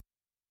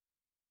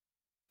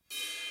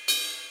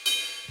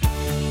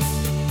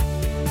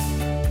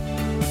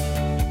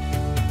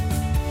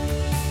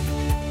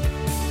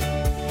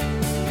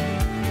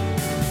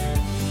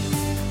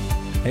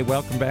Hey,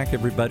 welcome back,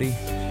 everybody.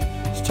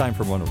 It's time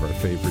for one of our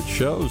favorite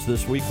shows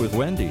this week with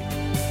Wendy.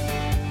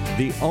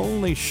 The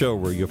only show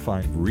where you'll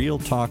find real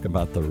talk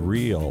about the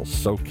real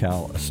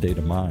SoCal state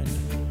of mind.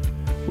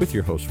 With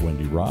your host,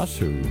 Wendy Ross,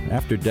 who,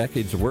 after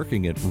decades of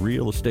working at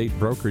real estate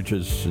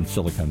brokerages in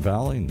Silicon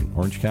Valley and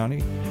Orange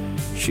County,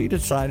 she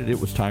decided it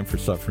was time for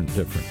something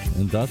different,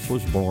 and thus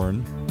was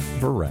born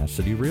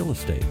Veracity Real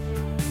Estate.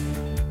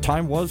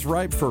 Time was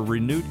ripe for a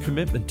renewed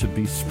commitment to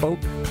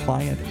bespoke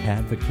client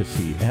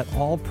advocacy at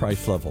all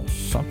price levels,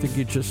 something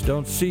you just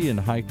don't see in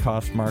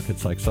high-cost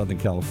markets like Southern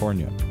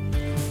California.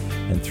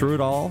 And through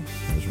it all,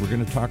 as we're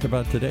going to talk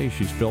about today,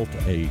 she's built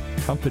a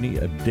company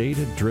of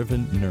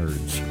data-driven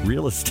nerds,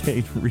 real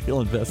estate,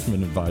 real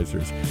investment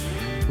advisors,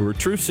 who are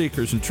truth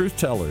seekers and truth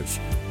tellers.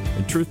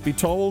 And truth be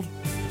told,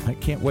 I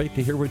can't wait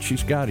to hear what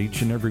she's got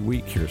each and every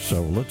week here.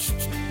 So let's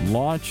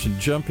launch and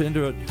jump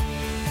into it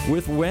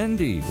with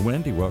Wendy.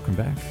 Wendy, welcome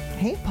back.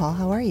 Hey, Paul,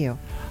 how are you?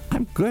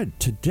 I'm good.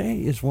 Today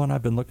is one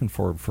I've been looking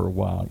for a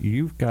while.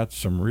 You've got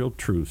some real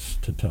truths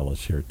to tell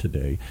us here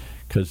today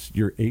because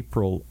your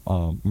April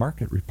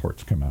market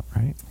reports come out,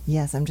 right?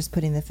 Yes, I'm just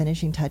putting the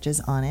finishing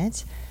touches on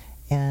it.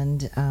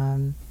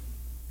 And,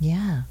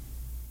 yeah,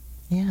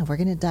 we're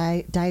going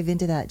to dive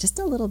into that just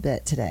a little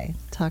bit today.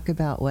 Talk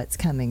about what's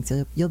coming.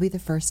 So you'll be the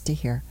first to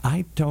hear.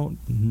 I don't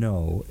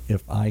know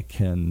if I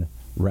can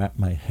wrap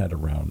my head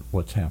around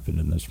what's happened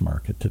in this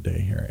market today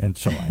here. And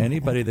so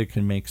anybody that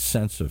can make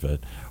sense of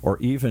it or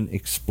even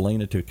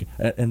explain it to,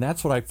 and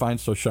that's what I find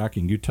so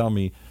shocking. You tell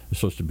me there's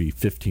supposed to be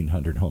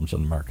 1,500 homes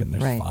on the market and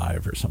there's right.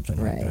 5 or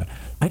something right. like that.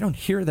 I don't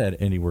hear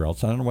that anywhere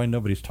else. I don't know why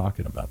nobody's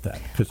talking about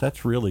that because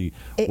that's really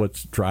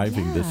what's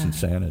driving this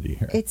insanity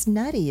here. It's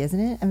nutty, isn't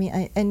it? I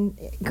mean, and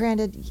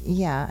granted,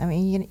 yeah, I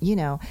mean, you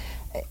know,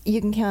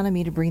 you can count on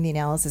me to bring the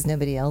analysis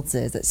nobody else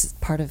is. It's just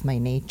part of my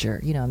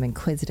nature. You know, I'm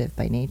inquisitive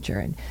by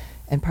nature.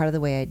 And part of the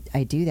way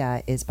I do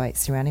that is by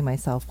surrounding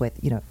myself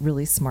with, you know,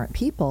 really smart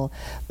people,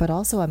 but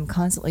also I'm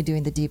constantly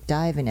doing the deep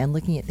dive and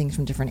looking at things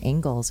from different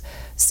angles.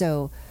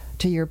 So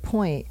to your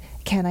point,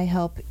 can I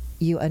help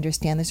you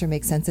understand this or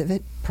make sense of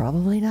it?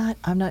 Probably not.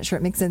 I'm not sure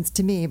it makes sense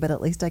to me, but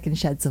at least I can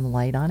shed some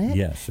light on it.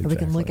 Yes, exactly. Or we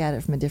can look at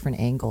it from a different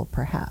angle,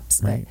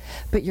 perhaps. Right.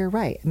 But you're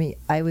right. I mean,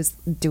 I was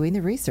doing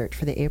the research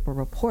for the April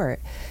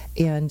report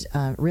and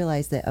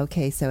realized that,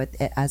 okay, so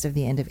as of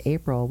the end of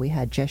April, we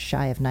had just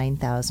shy of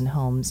 9,000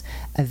 homes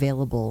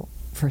available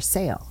for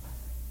sale.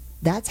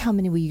 That's how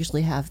many we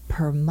usually have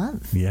per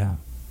month. Yeah,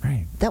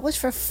 right. That was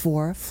for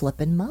 4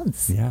 flippin'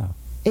 months. Yeah.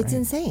 It's right.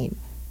 insane.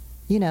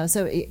 You know,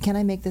 so can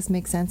I make this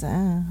make sense?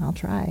 I'll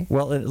try.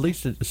 Well, at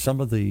least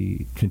some of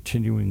the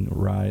continuing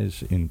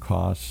rise in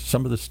costs,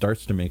 some of this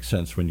starts to make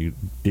sense when you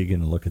dig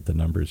in and look at the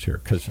numbers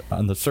here. Because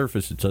on the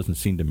surface, it doesn't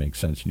seem to make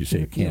sense. And you say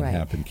it can't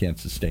happen, can't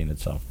sustain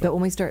itself. But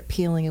when we start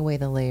peeling away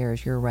the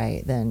layers, you're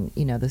right, then,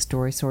 you know, the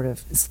story sort of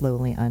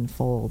slowly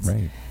unfolds.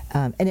 Right.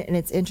 And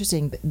it's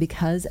interesting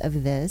because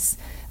of this.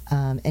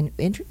 And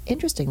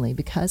interestingly,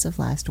 because of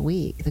last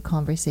week, the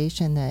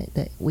conversation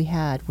that we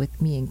had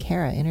with me and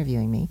Kara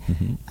interviewing me,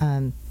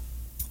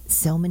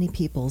 so many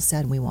people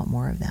said we want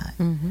more of that.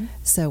 Mm-hmm.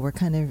 So we're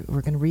going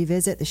to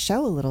revisit the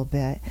show a little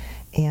bit,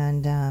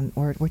 and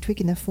we're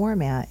tweaking the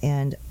format.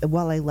 And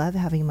while I love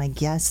having my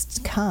guests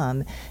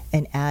come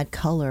and add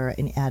color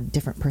and add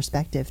different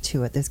perspective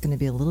to it, there's going to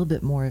be a little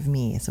bit more of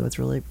me. So it's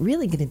really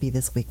going to be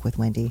this week with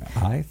Wendy.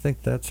 I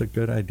think that's a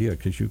good idea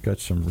because you've got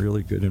some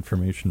really good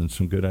information and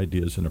some good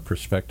ideas and a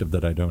perspective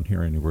that I don't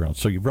hear anywhere else.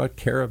 So you brought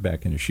Kara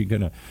back in. Is she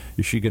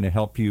gonna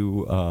help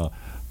you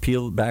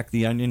peel back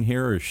the onion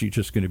here, or is she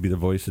just going to be the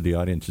voice of the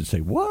audience and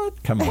say,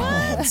 "What? Come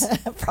on."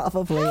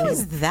 Probably. How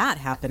is that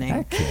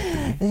happening?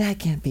 That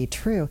can't be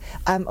true.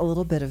 I'm a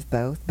little bit of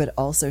both, but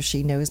also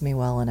she knows me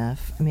well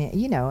enough. I mean,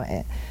 you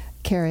know,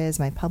 Kara is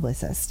my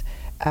publicist.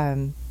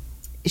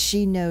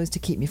 She knows to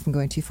keep me from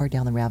going too far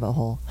down the rabbit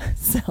hole,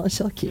 so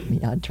she'll keep me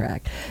on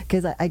track.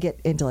 Because I get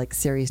into like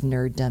serious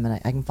nerddom,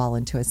 and I can fall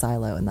into a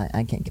silo, and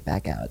I can't get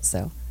back out.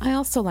 So I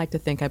also like to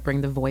think I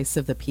bring the voice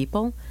of the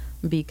people,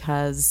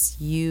 because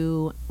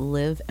you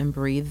live and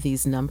breathe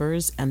these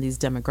numbers and these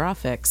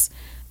demographics.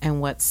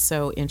 And what's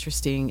so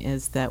interesting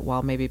is that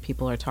while maybe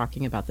people are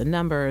talking about the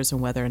numbers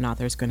and whether or not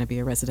there's going to be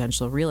a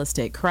residential real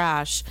estate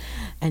crash,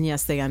 and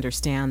yes, they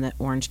understand that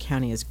Orange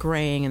County is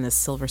graying and the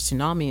silver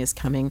tsunami is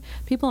coming,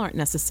 people aren't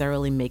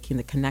necessarily making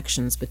the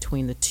connections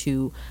between the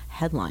two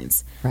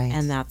headlines. Right.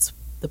 And that's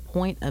the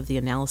point of the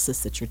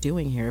analysis that you're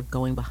doing here, of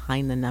going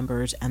behind the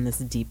numbers and this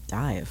deep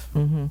dive.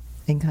 Mm-hmm.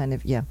 And kind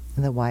of,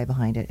 the why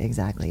behind it,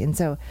 exactly. And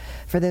so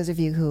for those of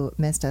you who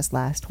missed us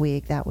last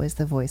week, that was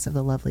the voice of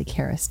the lovely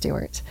Kara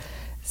Stewart.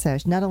 So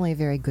she's not only a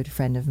very good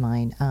friend of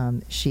mine,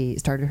 she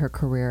started her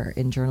career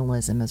in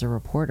journalism as a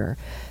reporter.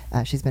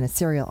 She's been a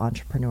serial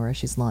entrepreneur.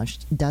 She's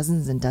launched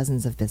dozens and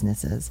dozens of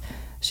businesses.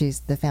 She's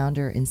the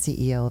founder and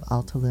CEO of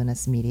Alta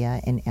Lunas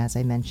Media. And as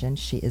I mentioned,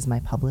 she is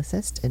my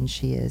publicist, and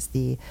she is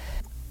the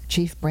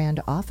chief brand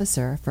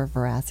officer for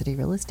Veracity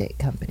Real Estate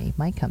Company,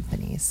 my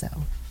company. So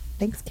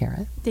Thanks,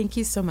 Kara. Thank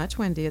you so much,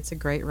 Wendy. It's a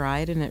great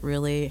ride, and it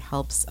really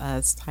helps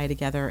us tie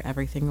together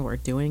everything that we're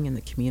doing in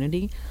the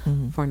community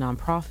for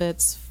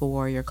nonprofits,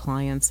 for your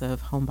clients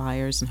of home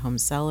buyers and home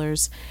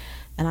sellers.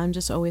 And I'm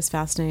just always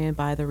fascinated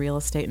by the real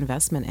estate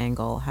investment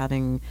angle.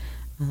 Having,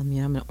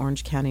 I'm an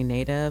Orange County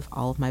native.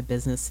 All of my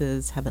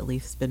businesses have at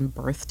least been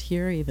birthed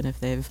here, even if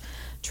they've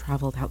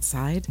traveled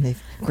outside.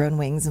 They've grown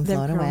wings and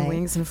flown away. They've grown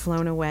wings and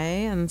flown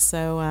away. And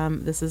so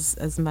this is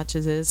as much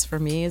as it is for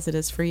me as it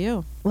is for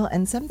you. Well,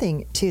 and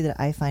something, too, that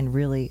I find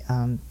really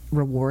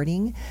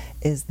rewarding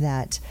is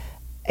that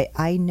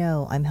I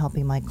know I'm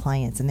helping my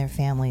clients and their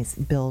families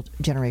build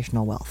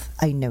generational wealth.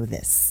 I know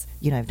this.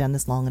 I've done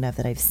this long enough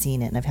that I've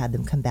seen it, and I've had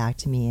them come back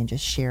to me and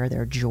just share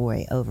their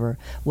joy over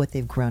what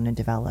they've grown and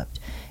developed.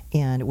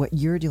 And what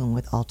you're doing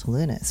with Alta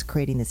Luna is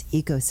creating this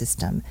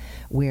ecosystem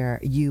where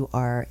you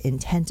are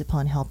intent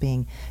upon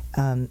helping,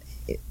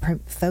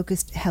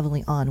 focused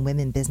heavily on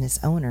women business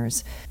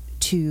owners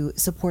to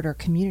support our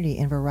community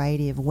in a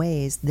variety of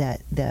ways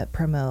that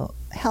promote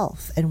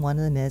health. And one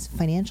of them is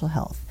financial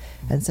health.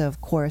 And so,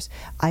 of course,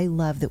 I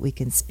love that we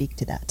can speak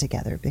to that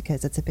together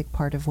because it's a big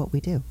part of what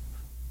we do.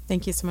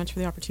 Thank you so much for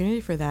the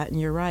opportunity for that. And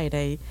you're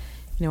right.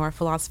 Our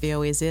philosophy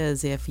always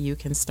is if you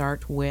can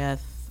start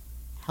with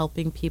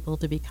helping people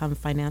to become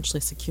financially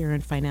secure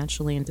and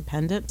financially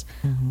independent,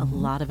 a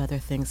lot of other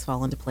things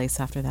fall into place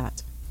after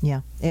that.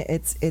 Yeah,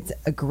 it's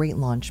a great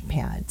launch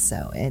pad.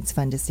 So it's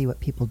fun to see what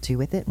people do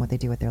with it and what they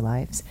do with their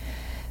lives.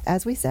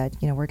 As we said,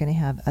 we're going to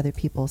have other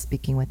people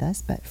speaking with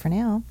us, but for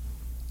now.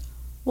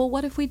 Well,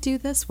 what if we do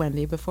this,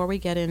 Wendy, before we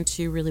get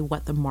into really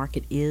what the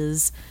market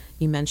is?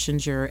 You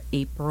mentioned your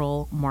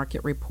April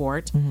market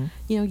report.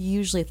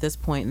 Usually at this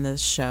point in the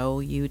show,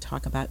 you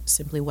talk about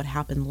simply what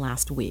happened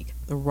last week,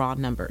 the raw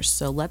numbers.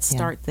 So let's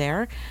start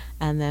there,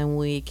 and then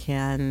we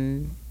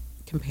can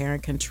compare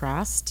and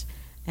contrast,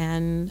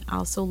 and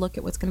also look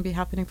at what's going to be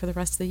happening for the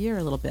rest of the year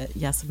a little bit.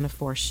 Yes, I'm going to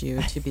force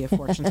you to be a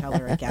fortune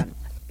teller again.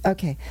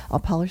 Okay, I'll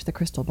polish the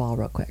crystal ball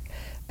real quick.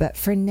 But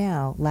for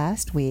now,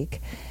 last week,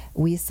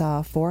 we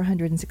saw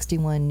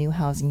 461 new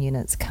housing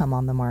units come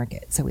on the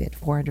market. So we had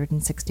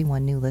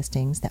 461 new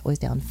listings. That was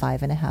down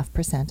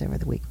 5.5% over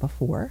the week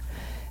before.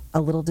 A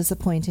little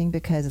disappointing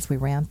because as we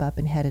ramp up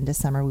and head into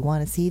summer, we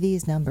want to see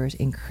these numbers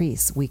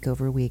increase week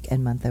over week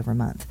and month over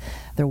month.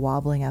 They're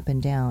wobbling up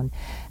and down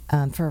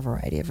for a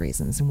variety of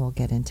reasons, and we'll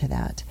get into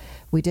that.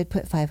 We did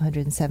put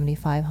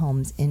 575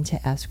 homes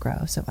into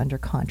escrow, so under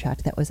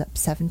contract. That was up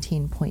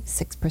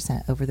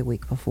 17.6% over the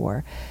week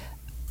before.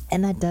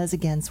 And that does,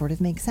 again, sort of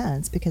make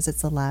sense because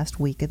it's the last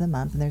week of the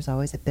month and there's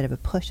always a bit of a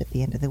push at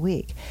the end of the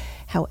week.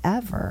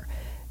 However,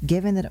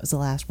 given that it was the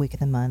last week of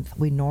the month,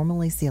 we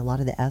normally see a lot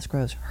of the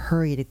escrows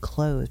hurry to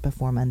close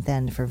before month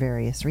end for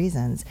various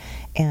reasons.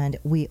 And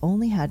we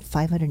only had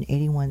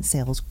 581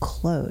 sales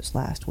close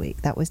last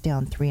week. That was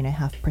down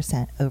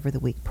 3.5% over the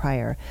week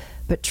prior.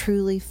 But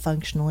truly,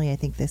 functionally, I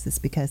think this is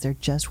because there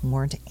just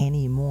weren't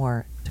any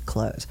more to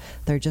close.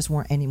 There just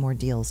weren't any more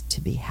deals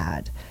to be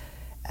had.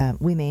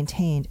 We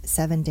maintained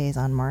 7 days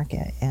on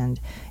market,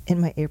 and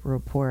in my April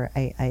report,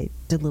 I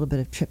did a little bit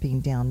of tripping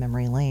down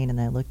memory lane,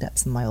 and I looked up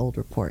some of my old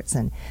reports,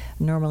 and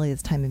normally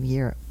this time of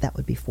year, that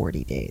would be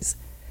 40 days.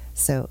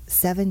 So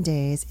 7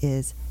 days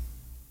is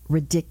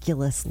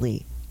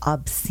ridiculously,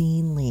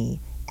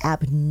 obscenely,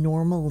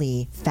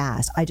 abnormally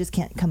fast. I just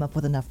can't come up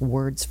with enough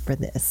words for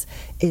this.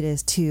 It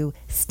is too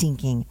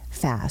stinking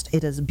fast.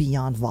 It is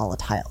beyond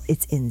volatile.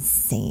 It's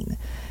insane.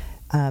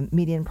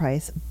 Median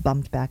price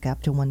bumped back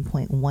up to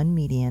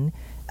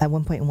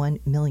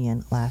 1.1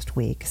 million last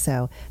week.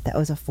 So that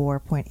was a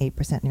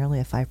 4.8%, nearly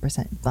a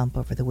 5% bump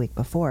over the week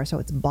before. So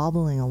it's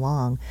bobbling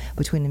along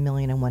between 1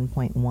 million and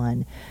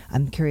 1.1.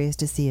 I'm curious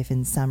to see if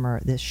in summer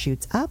this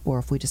shoots up or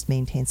if we just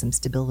maintain some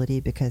stability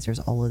because there's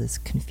all of this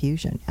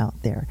confusion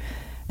out there.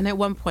 And at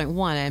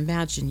 1.1, I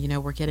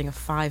imagine, we're getting a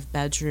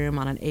 5-bedroom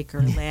on an acre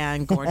of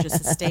land, gorgeous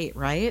estate,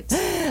 right?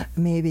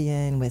 Maybe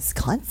in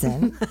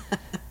Wisconsin.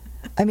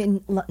 I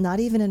mean, not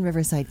even in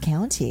Riverside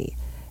County.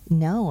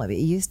 No, it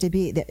used to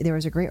be. There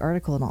was a great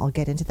article, and I'll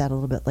get into that a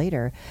little bit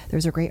later.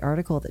 There's a great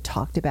article that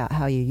talked about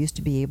how you used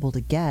to be able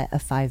to get a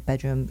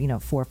 5-bedroom,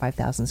 4,000 or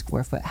 5,000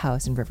 square foot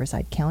house in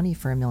Riverside County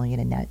for $1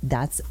 million, and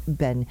that's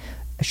been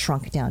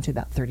shrunk down to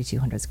about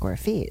 3,200 square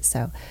feet.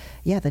 So,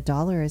 yeah, the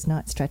dollar is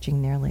not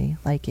stretching nearly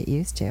like it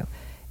used to.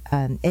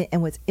 And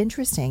what's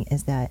interesting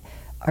is that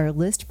our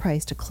list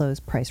price to close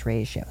price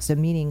ratio, so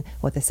meaning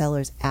what the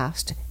sellers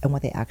asked and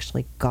what they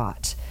actually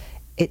got,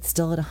 it's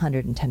still at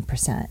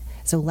 110%.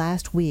 So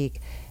last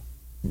week,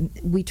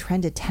 we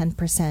trended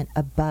 10%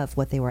 above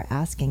what they were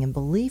asking. And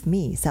believe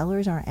me,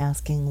 sellers aren't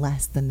asking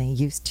less than they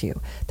used to.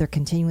 They're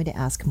continuing to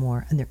ask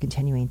more, and they're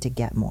continuing to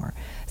get more.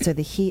 So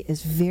the heat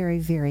is very,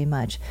 very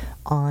much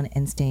on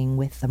and staying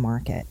with the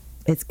market.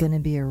 It's going to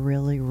be a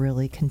really,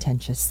 really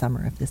contentious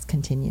summer if this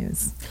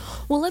continues.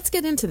 Well, let's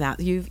get into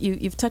that.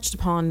 You've touched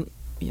upon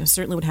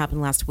certainly what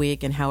happened last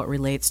week and how it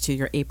relates to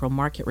your April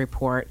market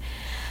report.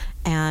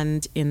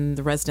 And in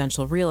the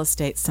residential real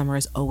estate, summer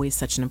is always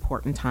such an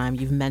important time.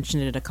 You've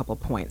mentioned it at a couple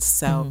points.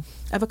 So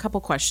I have a couple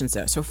questions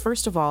there. So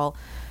first of all,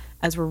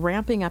 as we're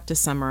ramping up to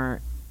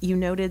summer, you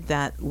noted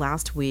that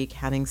last week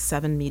having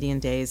 7 median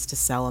days to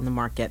sell on the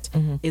market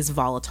is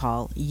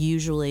volatile.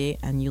 Usually,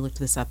 and you looked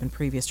this up in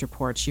previous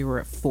reports, you were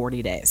at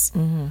 40 days.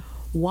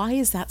 Why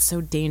is that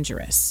so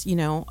dangerous? You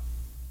know,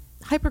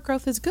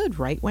 hypergrowth is good,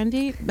 right,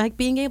 Wendy? Like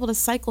being able to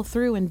cycle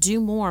through and do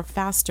more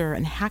faster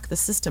and hack the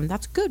system,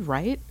 that's good,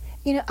 right?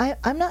 You know,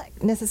 I'm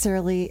not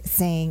necessarily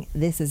saying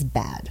this is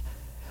bad.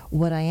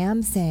 What I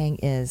am saying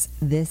is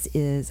this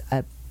is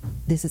a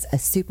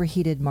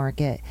superheated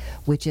market,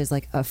 which is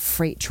like a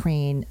freight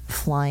train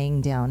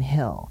flying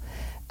downhill.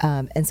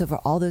 And so for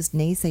all those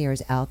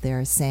naysayers out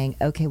there saying,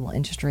 okay, well,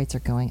 interest rates are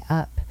going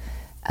up.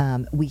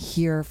 We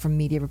hear from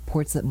media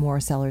reports that more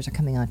sellers are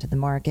coming onto the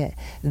market.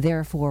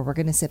 Therefore, we're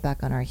going to sit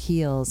back on our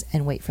heels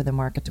and wait for the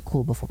market to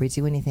cool before we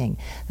do anything.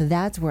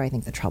 That's where I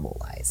think the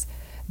trouble lies,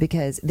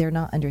 because they're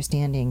not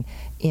understanding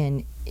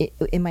in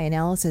my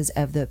analysis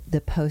of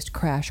the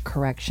post-crash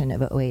correction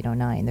of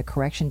 08-09, the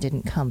correction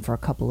didn't come for a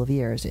couple of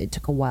years. It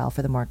took a while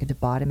for the market to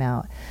bottom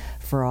out,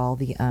 for all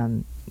the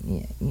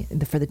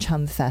for the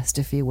chum fest,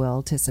 if you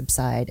will, to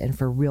subside, and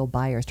for real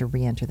buyers to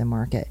re-enter the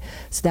market.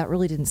 So that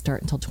really didn't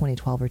start until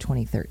 2012 or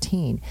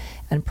 2013.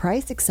 And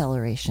price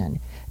acceleration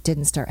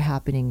didn't start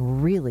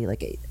happening really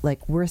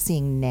like we're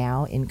seeing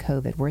now in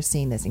COVID. We're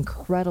seeing this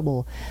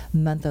incredible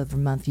month over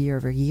month, year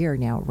over year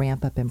now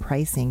ramp up in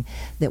pricing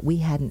that we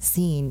hadn't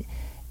seen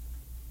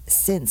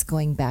since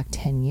going back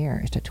 10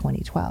 years to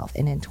 2012.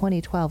 And in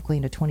 2012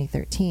 going to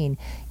 2013,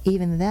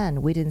 even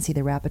then we didn't see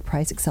the rapid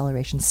price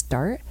acceleration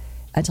start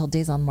until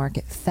days on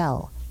market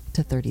fell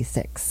to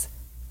 36.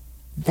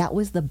 That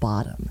was the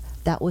bottom.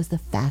 That was the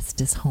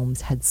fastest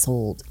homes had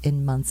sold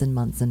in months and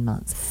months and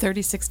months.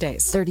 36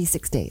 days.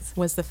 36 days.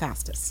 Was the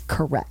fastest.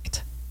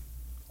 Correct.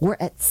 We're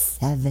at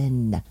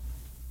 7.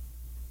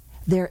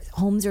 Their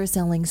homes are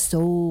selling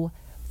so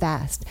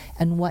fast.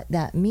 And what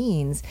that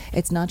means,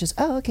 it's not just,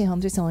 oh, okay,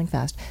 homes are selling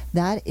fast.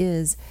 That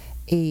is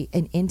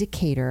an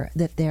indicator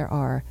that there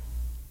are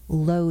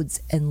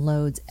loads and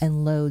loads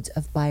and loads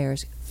of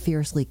buyers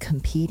fiercely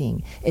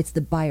competing. It's the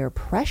buyer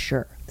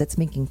pressure that's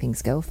making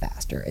things go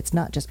faster. It's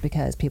not just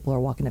because people are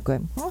walking up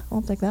going, oh,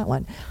 I'll take that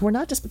one. We're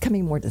not just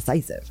becoming more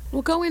decisive.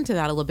 We'll go into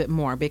that a little bit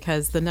more,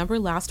 because the number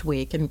last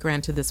week, and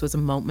granted this was a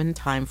moment in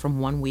time from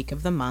 1 week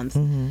of the month,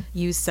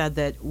 you said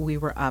that we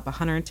were up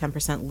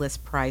 110%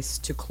 list price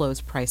to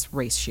close price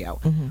ratio,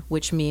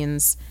 which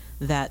means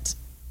that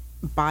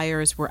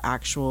buyers were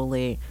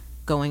actually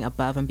going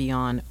above and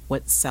beyond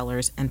what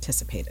sellers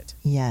anticipated.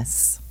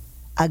 Yes.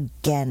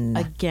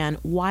 Again,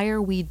 why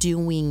are we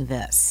doing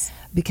this?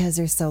 Because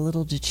there's so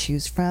little to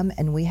choose from,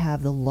 and we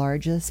have the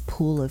largest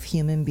pool of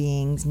human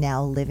beings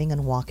now living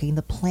and walking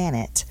the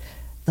planet,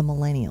 the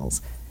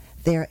millennials.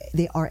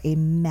 They are a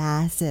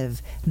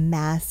massive,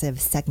 massive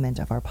segment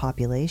of our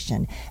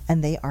population,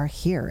 and they are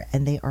here,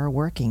 and they are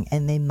working,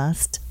 and they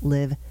must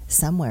live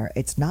somewhere.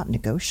 It's not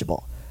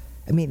negotiable.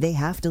 I mean, they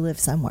have to live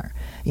somewhere,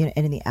 and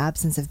in the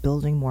absence of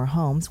building more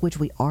homes, which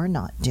we are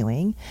not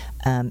doing,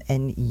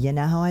 and you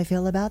know how I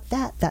feel about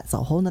that. That's a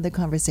whole nother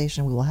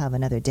conversation we will have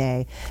another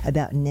day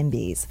about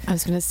NIMBYs. I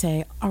was going to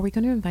say, are we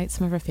going to invite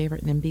some of our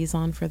favorite NIMBYs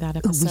on for that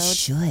episode? We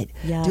should.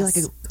 Yes. Do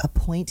like a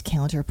point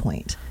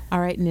counterpoint.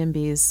 All right,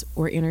 NIMBYs,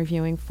 we're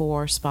interviewing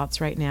for spots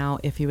right now.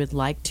 If you would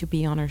like to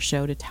be on our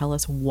show to tell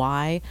us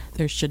why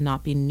there should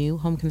not be new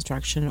home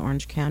construction in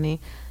Orange County,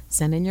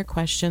 send in your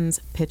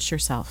questions, pitch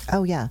yourself.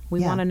 Oh, yeah.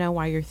 We want to know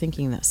why you're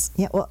thinking this.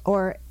 Yeah, well,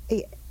 or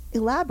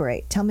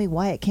elaborate. Tell me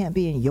why it can't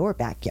be in your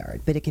backyard,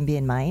 but it can be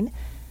in mine.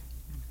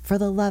 For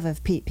the love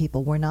of Pete,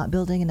 people, we're not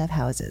building enough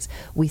houses.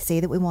 We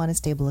say that we want a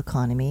stable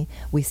economy.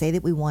 We say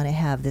that we want to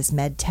have this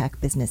med tech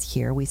business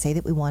here. We say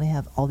that we want to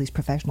have all these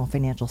professional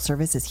financial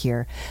services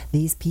here.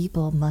 These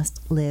people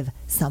must live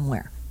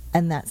somewhere.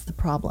 And that's the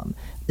problem.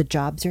 The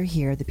jobs are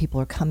here. The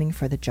people are coming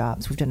for the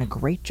jobs. We've done a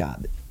great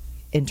job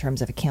in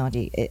terms of a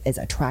county is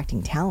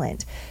attracting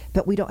talent,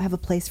 but we don't have a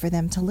place for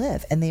them to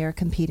live, and they are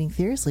competing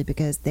fiercely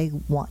because they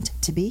want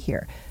to be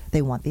here.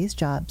 They want these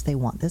jobs, they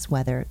want this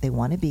weather, they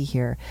want to be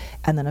here.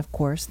 And then of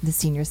course the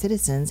senior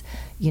citizens,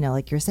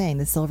 like you're saying,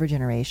 the silver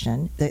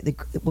generation, the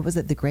what was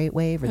it, the great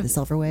wave or the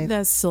silver wave?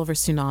 The silver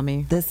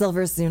tsunami. The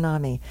silver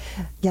tsunami.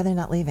 Yeah, they're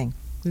not leaving.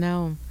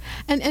 No.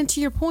 And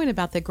to your point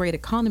about the great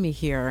economy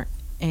here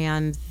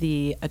and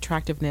the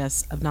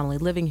attractiveness of not only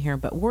living here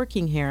but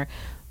working here,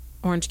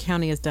 Orange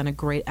County has done a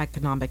great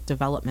economic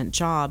development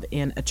job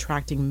in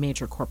attracting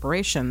major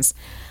corporations.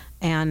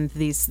 And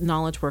these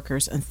knowledge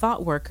workers and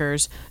thought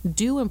workers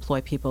do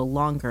employ people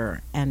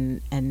longer,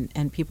 and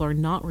people are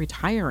not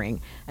retiring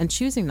and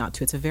choosing not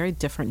to. It's a very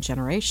different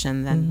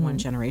generation than one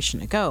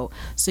generation ago.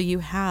 So you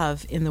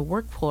have in the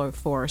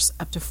workforce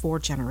up to 4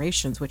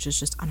 generations, which is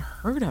just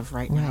unheard of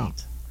right now.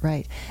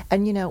 Right.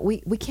 And,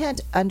 we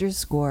can't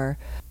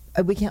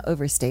we can't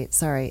overstate,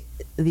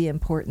 the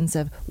importance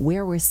of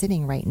where we're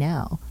sitting right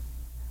now.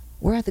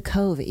 We're at the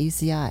Cove at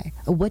UCI.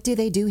 What do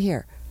they do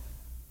here?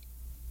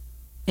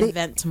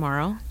 Invent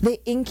tomorrow. They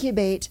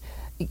incubate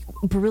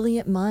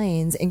brilliant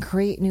minds and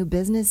create new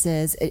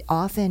businesses,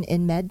 often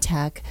in med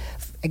tech,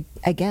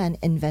 again,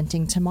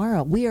 inventing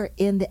tomorrow. We are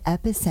in the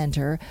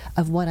epicenter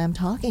of what I'm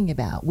talking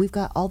about. We've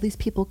got all these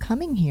people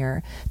coming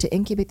here to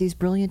incubate these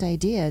brilliant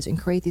ideas and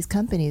create these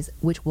companies,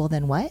 which will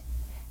then what?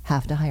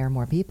 Have to hire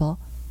more people.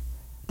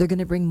 They're going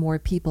to bring more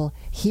people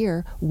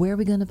here. Where are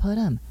we going to put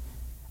them?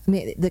 I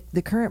mean,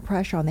 the current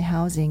pressure on the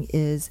housing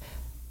is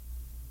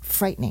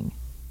frightening.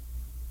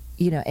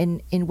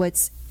 And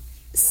what's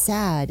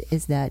sad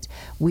is that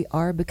we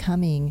are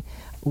becoming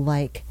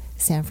like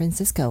San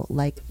Francisco,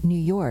 like New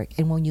York.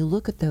 And when you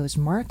look at those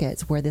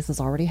markets where this has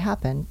already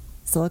happened,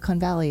 Silicon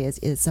Valley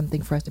is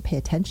something for us to pay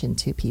attention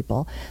to,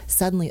 people.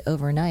 Suddenly,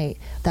 overnight,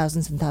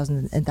 thousands and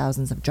thousands and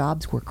thousands of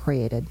jobs were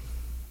created,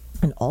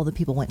 and all the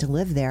people went to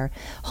live there.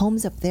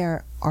 Homes up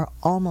there are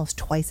almost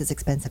twice as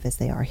expensive as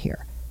they are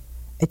here.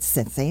 It's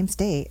the same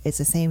state. It's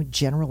the same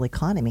general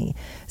economy.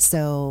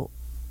 So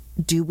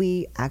do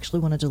we actually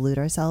want to delude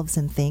ourselves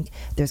and think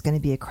there's going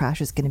to be a crash,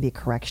 there's going to be a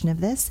correction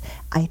of this?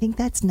 I think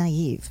that's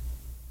naive.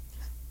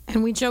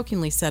 And we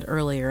jokingly said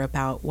earlier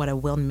about what a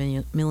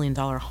 $1 million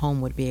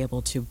home would be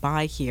able to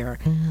buy here.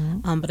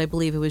 But I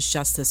believe it was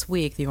just this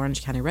week, the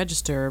Orange County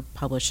Register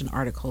published an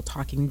article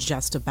talking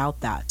just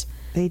about that.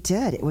 They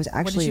did. It was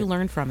actually... What did you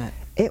learn from it?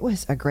 It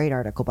was a great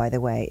article, by the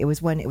way. It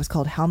was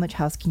called How Much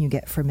House Can You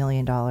Get for $1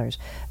 Million?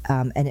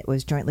 And it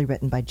was jointly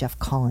written by Jeff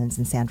Collins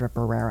and Sandra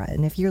Barrera.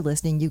 And if you're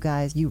listening, you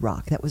guys, you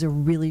rock. That was a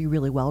really,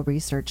 really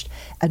well-researched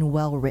and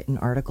well-written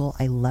article.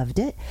 I loved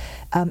it.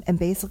 And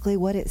basically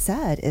what it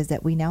said is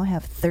that we now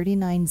have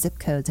 39 zip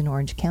codes in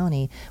Orange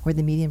County where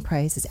the median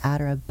price is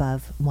at or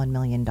above $1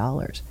 million.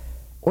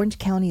 Orange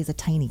County is a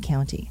tiny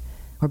county.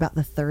 We're about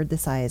the third the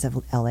size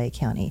of LA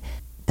County.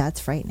 That's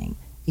frightening.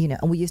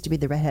 And we used to be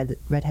the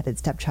redheaded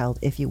stepchild,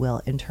 if you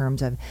will, in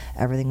terms of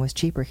everything was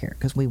cheaper here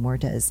because we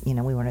weren't as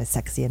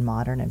sexy and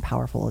modern and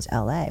powerful as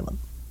LA. Well,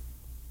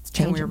 it's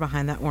changing. And we were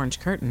behind that orange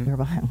curtain. We were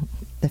behind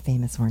the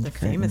famous orange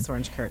curtain. The famous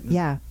orange curtain.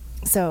 Yeah.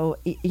 So,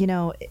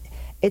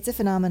 it's a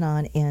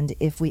phenomenon, and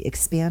if we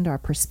expand our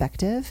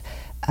perspective,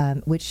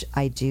 which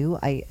I do,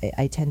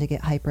 I tend to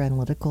get hyper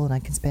analytical, and I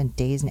can spend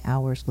days and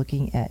hours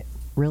looking at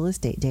real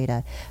estate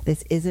data.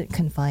 This isn't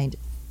confined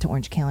to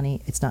Orange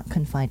County. It's not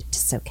confined to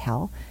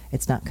SoCal.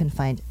 It's not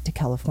confined to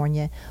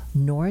California,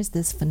 nor is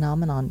this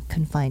phenomenon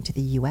confined to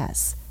the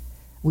U.S.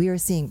 We are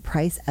seeing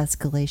price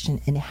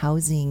escalation in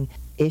housing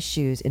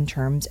issues in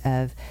terms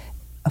of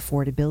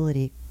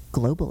affordability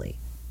globally.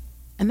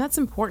 And that's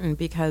important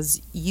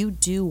because you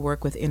do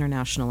work with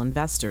international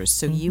investors.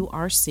 So you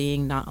are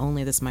seeing not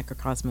only this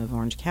microcosm of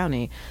Orange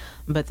County,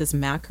 but this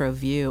macro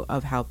view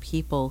of how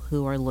people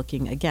who are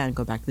looking, again,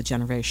 go back to the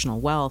generational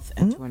wealth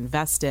and to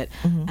invest it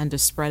and to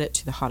spread it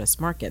to the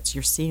hottest markets.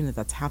 You're seeing that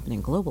that's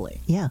happening globally.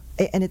 Yeah.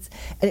 And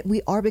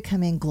we are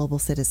becoming global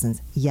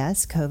citizens.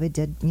 Yes, COVID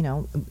did,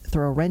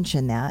 throw a wrench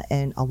in that,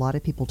 and a lot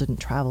of people didn't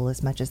travel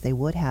as much as they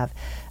would have.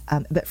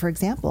 But for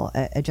example,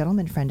 a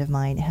gentleman friend of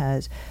mine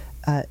has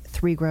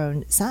 3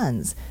 grown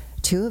sons.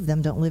 2 of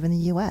them don't live in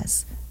the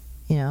U.S.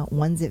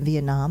 One's in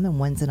Vietnam and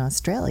one's in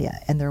Australia,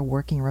 and they're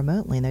working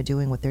remotely and they're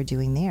doing what they're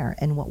doing there.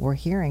 And what we're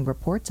hearing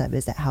reports of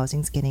is that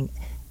housing's getting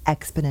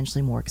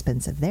exponentially more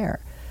expensive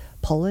there.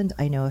 Poland,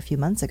 I know a few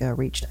months ago,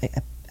 reached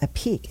a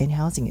peak in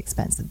housing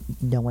expense that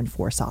no one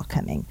foresaw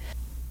coming.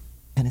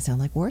 Kind of sound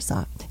like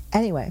Warsaw.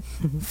 Anyway,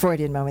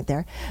 Freudian moment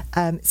there.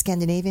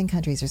 Scandinavian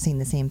countries are seeing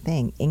the same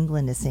thing.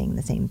 England is seeing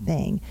the same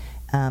thing.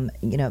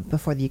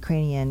 Before the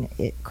Ukrainian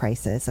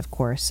crisis, of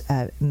course,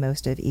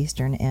 most of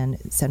Eastern and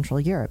Central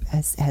Europe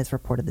has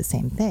reported the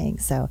same thing.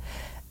 So,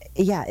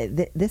 yeah,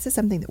 this is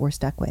something that we're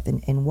stuck with.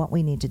 And what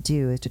we need to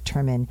do is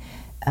determine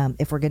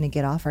if we're going to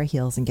get off our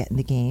heels and get in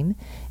the game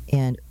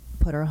and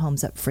put our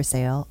homes up for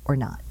sale or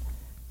not.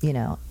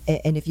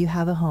 And if you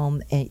have a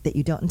home that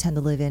you don't intend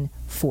to live in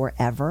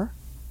forever,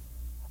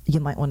 you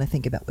might want to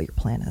think about what your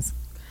plan is.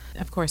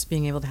 Of course,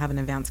 being able to have an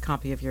advanced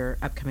copy of your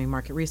upcoming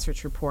market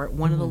research report,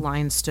 one of the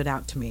lines stood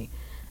out to me.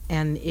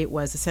 And it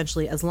was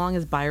essentially, as long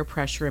as buyer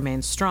pressure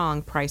remains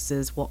strong,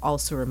 prices will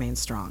also remain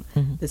strong.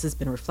 This has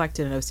been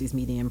reflected in OC's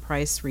median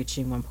price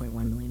reaching $1.1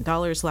 million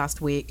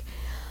last week.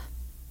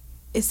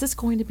 Is this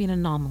going to be an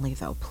anomaly,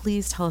 though?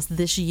 Please tell us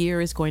this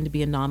year is going to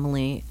be an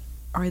anomaly.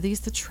 Are these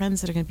the trends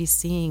that are going to be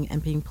seeing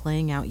and being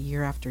playing out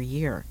year after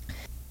year?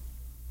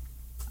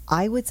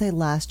 I would say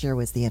last year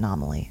was the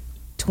anomaly.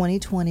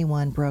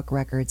 2021 broke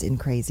records in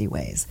crazy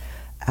ways.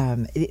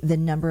 The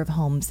number of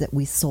homes that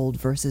we sold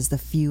versus the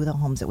few of the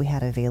homes that we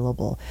had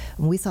available.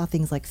 And we saw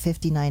things like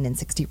 59 and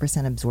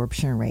 60%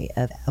 absorption rate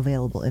of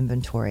available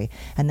inventory.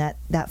 And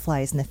that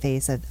flies in the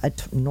face of a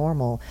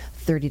normal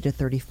 30 to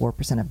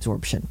 34%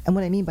 absorption. And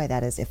what I mean by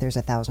that is if there's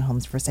 1,000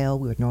 homes for sale,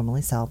 we would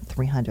normally sell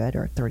 300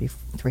 or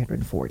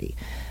 340.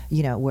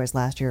 Whereas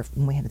last year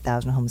when we had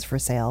 1,000 homes for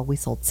sale, we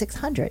sold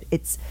 600.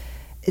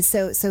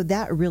 So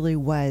that really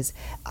was,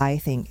 I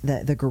think,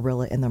 the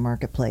gorilla in the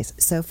marketplace.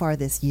 So far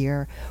this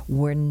year,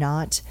 we're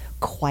not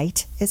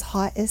quite as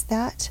hot as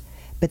that,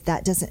 but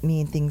that doesn't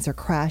mean things are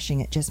crashing.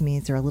 It just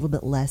means they're a little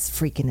bit less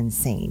freaking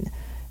insane.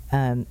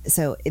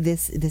 So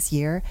this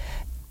year,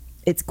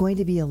 It's going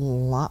to be a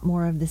lot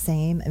more of the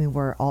same. I mean,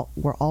 we're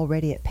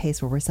already at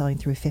pace where we're selling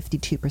through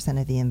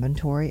 52% of the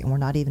inventory, and we're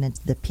not even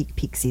into the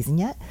peak season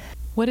yet.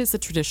 What is the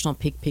traditional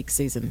peak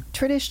season?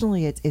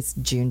 Traditionally, it's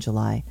June,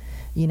 July,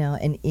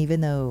 and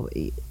even though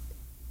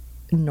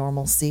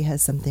normalcy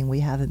has something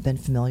we haven't been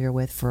familiar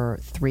with for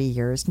 3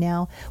 years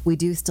now, we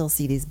do still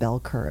see these bell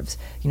curves,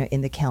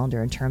 in the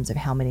calendar in terms of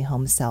how many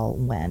homes sell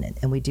when.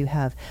 And we do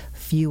have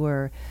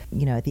fewer,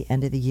 at the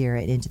end of the year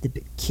and into the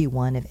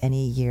Q1 of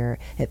any year.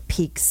 It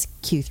peaks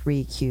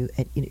Q3,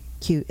 at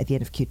the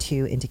end of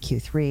Q2 into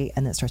Q3,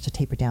 and then it starts to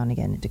taper down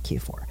again into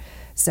Q4.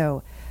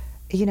 So,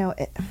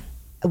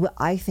 what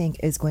I think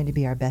is going to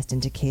be our best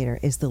indicator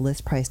is the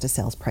list price to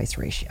sales price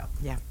ratio.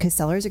 Yeah. Because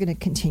sellers are going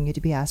to continue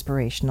to be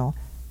aspirational.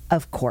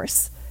 Of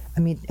course.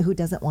 I mean, who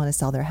doesn't want to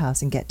sell their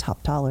house and get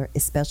top dollar,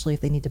 especially if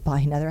they need to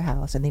buy another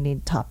house and they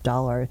need top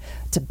dollar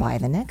to buy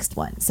the next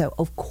one? So,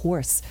 of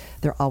course,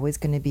 they're always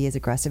going to be as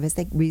aggressive as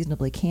they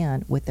reasonably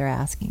can with their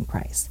asking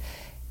price.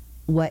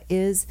 What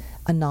is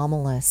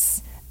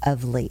anomalous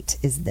of late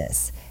is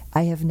this.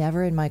 I have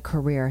never in my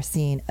career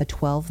seen a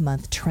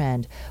 12-month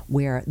trend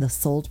where the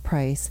sold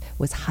price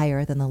was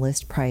higher than the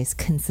list price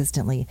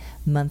consistently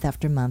month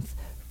after month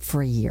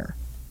for a year.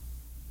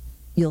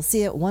 You'll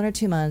see it 1 or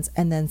 2 months,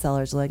 and then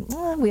sellers are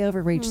like, we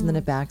overreached, and then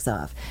it backs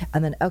off.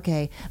 And then,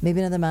 okay, maybe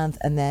another month,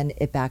 and then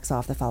it backs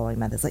off the following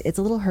month. It's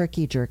a little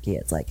herky-jerky.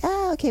 It's like,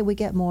 okay, we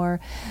get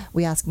more,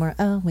 we ask more,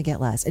 we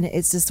get less. And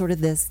it's just sort of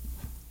this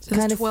So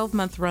this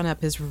 12-month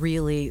run-up is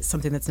really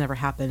something that's never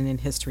happened in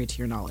history, to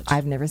your knowledge.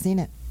 I've never seen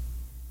it.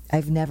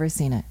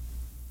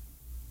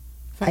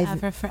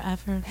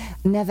 Forever.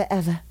 Never,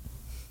 ever.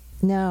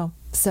 No.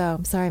 So,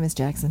 sorry, Miss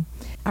Jackson.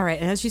 All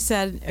right. And as you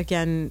said,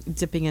 again,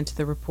 dipping into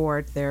the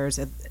report, there's,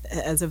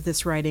 as of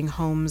this writing,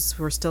 homes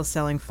were still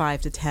selling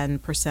 5 to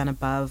 10%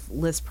 above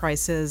list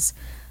prices.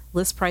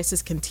 List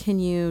prices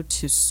continue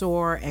to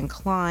soar and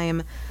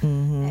climb.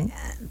 Mm-hmm.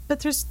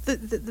 But there's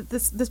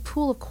this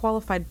pool of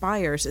qualified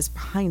buyers is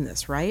behind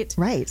this, right?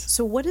 Right.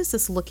 So what is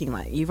this looking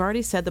like? You've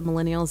already said the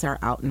millennials are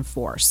out in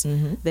force.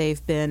 Mm-hmm.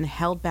 They've been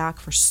held back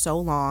for so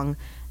long.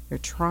 They're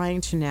trying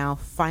to now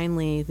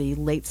finally the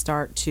late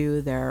start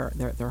to their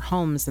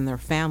homes and their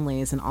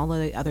families and all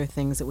of the other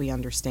things that we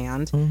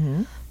understand.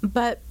 Mm-hmm.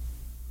 But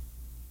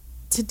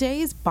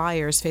today's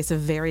buyers face a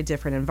very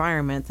different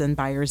environment than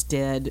buyers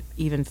did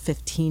even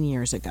 15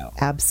 years ago.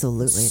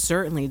 Absolutely.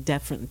 Certainly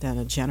different than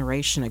a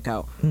generation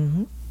ago.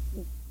 Mm-hmm.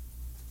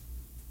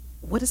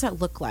 What does that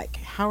look like?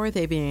 How are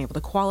they being able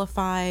to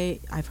qualify?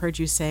 I've heard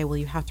you say, well,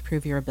 you have to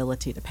prove your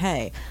ability to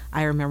pay.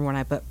 I remember when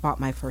I bought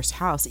my first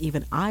house,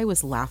 even I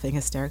was laughing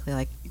hysterically,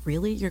 like,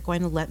 really? You're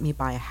going to let me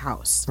buy a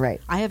house?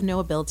 Right. I have no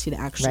ability to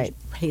actually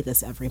pay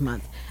this every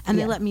month. And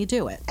they let me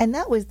do it. And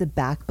that was the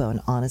backbone,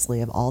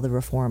 honestly, of all the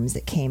reforms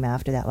that came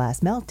after that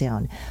last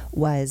meltdown,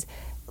 was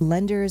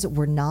lenders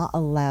were not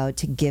allowed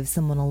to give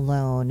someone a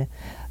loan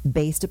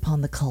based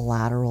upon the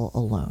collateral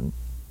alone.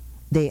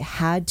 They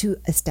had to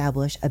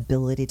establish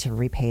ability to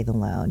repay the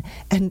loan.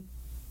 And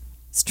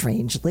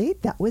strangely,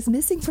 that was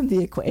missing from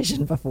the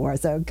equation before.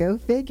 So go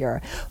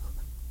figure.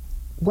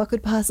 What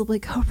could possibly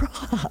go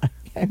wrong?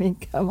 I mean,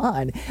 come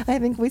on. I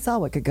think we saw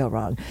what could go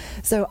wrong.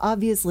 So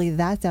obviously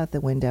that's out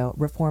the window.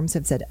 Reforms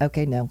have said,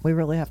 okay, no, we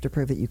really have to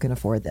prove that you can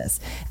afford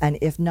this. And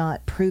if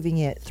not proving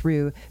it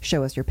through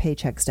show us your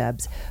paycheck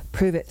stubs,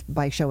 prove it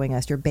by showing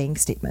us your bank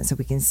statement so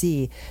we can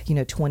see,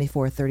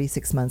 24,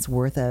 36 months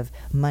worth of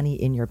money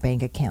in your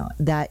bank account.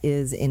 That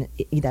is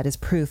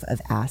proof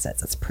of assets.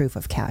 That's proof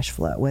of cash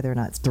flow, whether or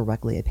not it's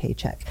directly a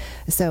paycheck.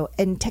 So,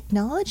 and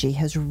technology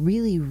has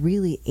really,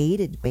 really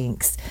aided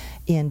banks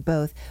in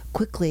both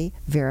quickly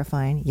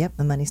verifying, yep,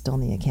 the money's still in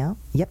the account.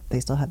 Yep, they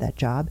still have that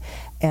job.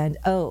 And,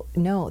 oh,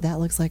 no, that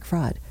looks like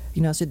fraud.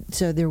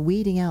 So they're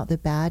weeding out the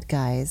bad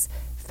guys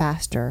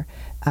faster.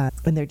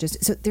 And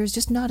there's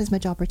just not as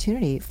much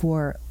opportunity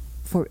for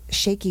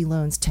shaky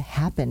loans to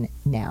happen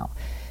now.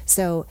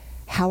 So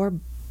how are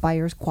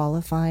buyers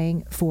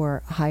qualifying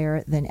for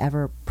higher than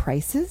ever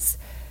prices?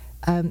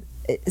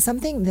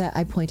 Something that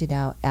I pointed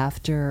out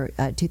after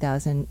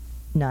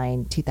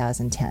 2009,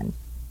 2010.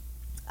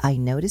 I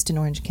noticed in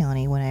Orange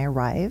County when I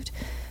arrived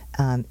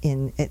at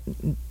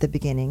the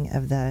beginning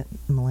of the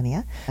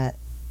millennia that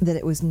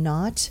it was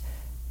not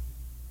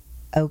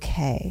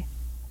okay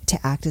to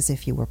act as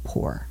if you were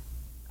poor.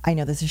 I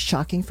know this is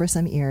shocking for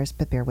some ears,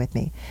 but bear with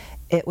me.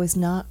 It was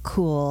not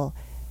cool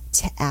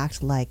to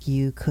act like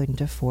you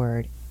couldn't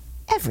afford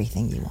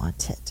everything you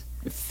wanted.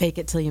 Fake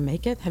it till you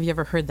make it. Have you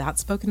ever heard that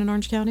spoken in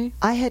Orange County?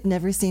 I had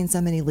never seen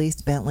so many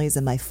leased Bentleys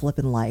in my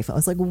flippin' life. I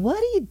was like, what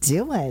are you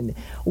doing?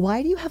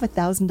 Why do you have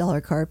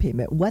 $1,000 car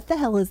payment? What the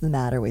hell is the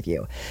matter with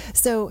you?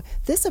 So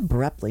this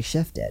abruptly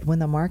shifted when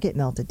the market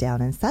melted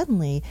down, and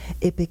suddenly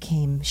it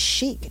became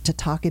chic to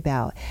talk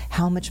about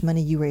how much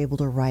money you were able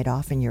to write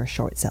off in your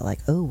short sale. Like,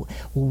 oh,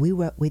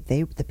 well,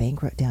 the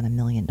bank wrote down $1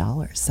 million,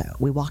 so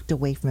we walked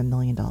away from $1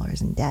 million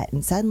in debt,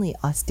 and suddenly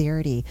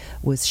austerity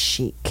was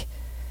chic.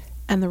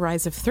 And the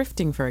rise of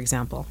thrifting, for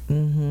example.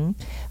 Mm-hmm.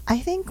 I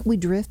think we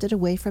drifted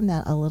away from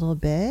that a little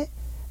bit,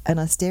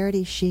 and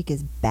austerity chic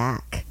is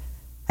back.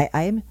 I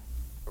am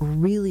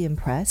really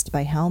impressed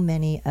by how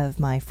many of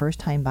my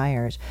first-time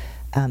buyers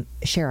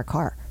share a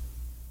car.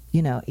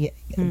 You know,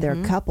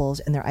 they're couples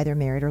and they're either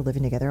married or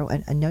living together,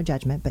 and no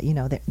judgment, but, you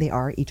know, they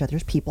are each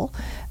other's people.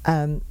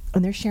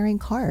 And they're sharing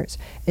cars,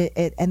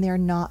 and they're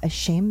not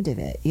ashamed of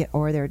it,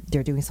 or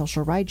they're doing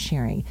social ride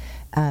sharing.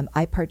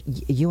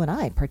 You and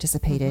I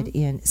participated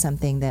in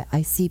something that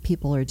I see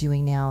people are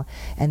doing now,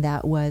 and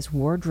that was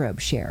wardrobe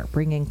share,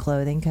 bringing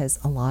clothing, because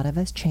a lot of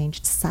us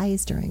changed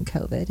size during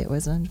COVID. It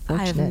was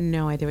unfortunate. I have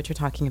no idea what you're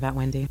talking about,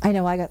 Wendy. I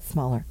know, I got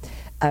smaller.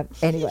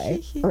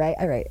 Anyway, right,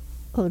 all right.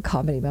 A little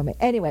comedy moment.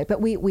 Anyway, but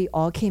we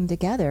all came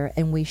together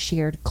and we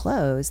shared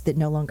clothes that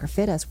no longer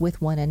fit us with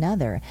one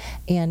another.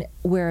 And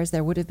whereas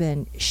there would have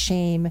been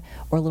shame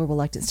or a little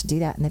reluctance to do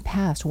that in the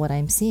past, what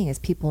I'm seeing is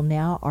people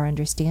now are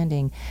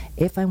understanding,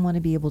 if I want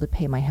to be able to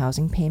pay my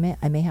housing payment,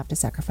 I may have to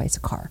sacrifice a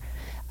car.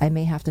 I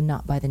may have to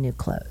not buy the new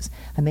clothes.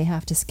 I may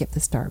have to skip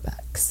the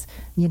Starbucks,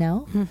 you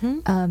know?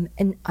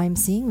 And I'm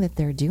seeing that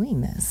they're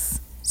doing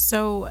this.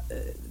 So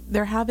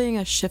they're having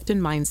a shift in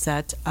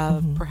mindset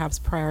of perhaps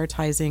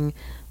prioritizing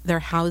their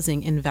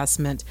housing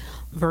investment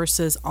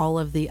versus all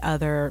of the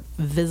other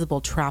visible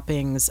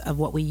trappings of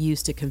what we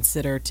used to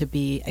consider to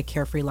be a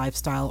carefree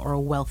lifestyle or a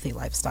wealthy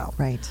lifestyle.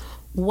 Right.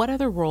 What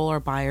other role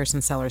are buyers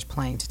and sellers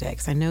playing today?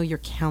 Because I know you're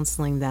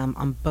counseling them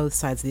on both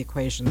sides of the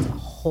equation a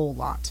whole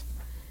lot.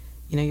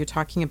 You know, you're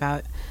talking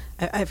about,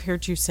 I've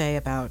heard you say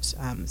about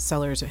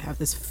sellers who have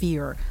this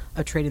fear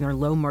of trading their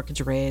low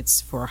mortgage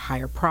rates for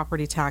higher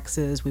property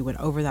taxes. We went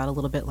over that a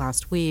little bit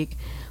last week.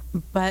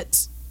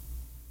 But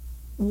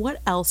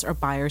what else are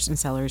buyers and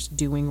sellers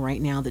doing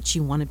right now that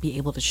you want to be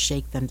able to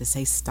shake them to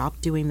say,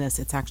 stop doing this?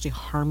 It's actually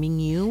harming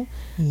you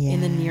in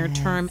the near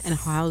term and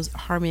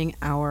harming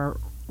our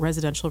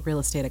residential real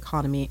estate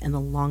economy in the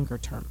longer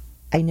term.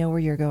 I know where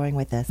you're going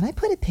with this. And I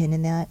put a pin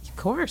in that. Of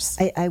course.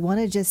 I want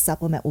to just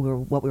supplement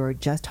what we were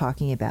just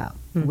talking about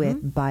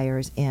with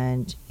buyers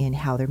and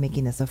how they're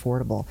making this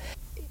affordable.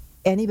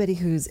 Anybody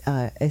who's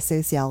a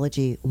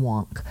sociology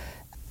wonk,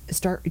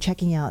 start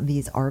checking out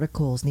these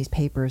articles and these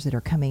papers that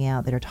are coming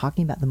out that are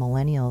talking about the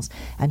millennials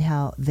and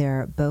how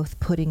they're both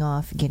putting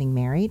off getting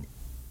married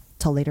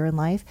till later in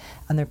life,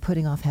 and they're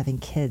putting off having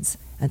kids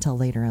until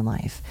later in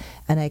life.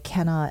 And I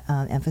cannot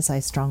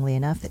emphasize strongly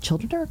enough that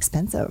children are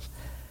expensive.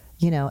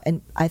 You know,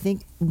 and I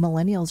think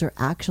millennials are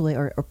actually,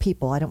 or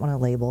people, I don't want to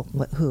label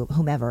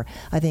whomever,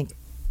 I think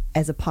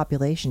as a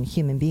population,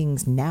 human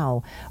beings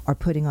now are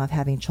putting off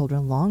having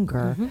children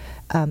longer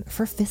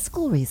for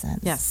fiscal reasons.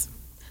 Yes.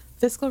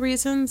 Fiscal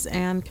reasons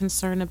and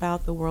concern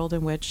about the world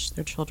in which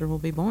their children will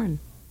be born.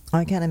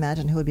 I can't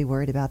imagine who would be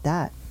worried about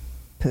that.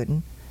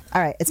 Putin.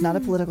 All right, it's not a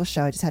political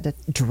show. I just had to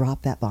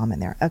drop that bomb in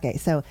there. Okay,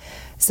 so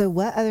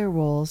what other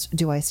roles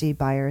do I see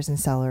buyers and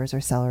sellers,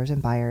 or sellers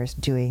and buyers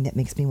doing that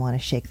makes me want to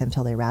shake them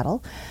till they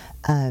rattle?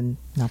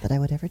 Not that I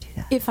would ever do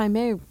that. If I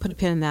may put a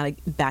pin in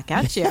that back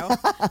at you,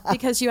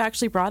 because you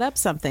actually brought up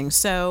something.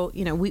 So,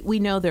 you know, we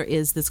know there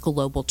is this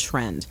global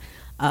trend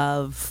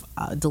of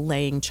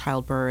delaying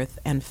childbirth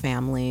and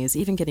families,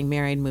 even getting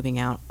married, moving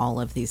out,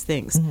 all of these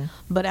things.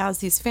 But as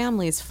these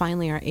families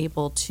finally are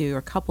able to,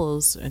 or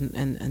couples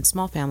and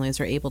small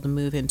families are able to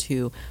move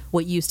into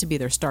what used to be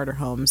their starter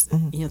homes,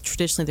 you know,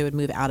 traditionally they would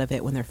move out of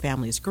it when their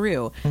families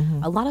grew.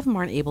 A lot of them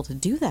aren't able to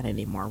do that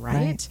anymore,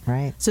 right?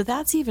 Right. So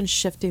that's even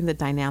shifting the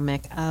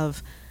dynamic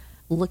of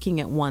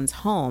looking at one's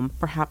home,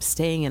 perhaps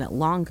staying in it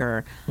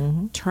longer,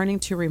 turning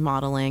to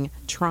remodeling,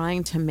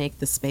 trying to make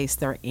the space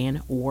they're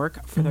in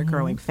work for their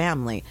growing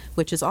family,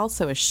 which is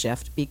also a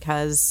shift,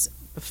 because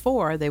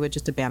before they would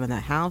just abandon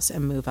that house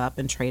and move up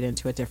and trade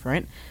into a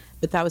different,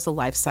 but that was a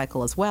life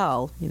cycle as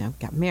well. You know,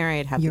 got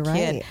married, have a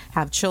kid,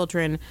 have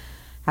children,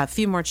 have a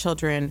few more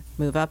children,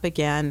 move up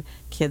again,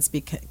 kids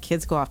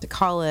go off to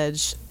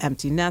college,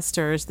 empty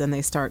nesters, then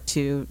they start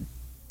to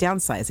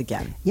downsize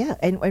again. Yeah,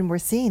 and we're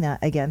seeing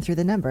that again through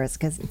the numbers,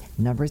 because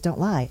numbers don't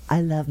lie.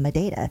 I love my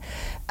data.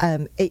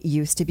 It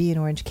used to be in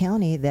Orange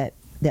County that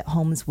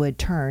homes would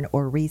turn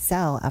or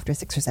resell after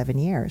 6 or 7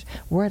 years.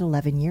 We're at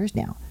 11 years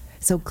now.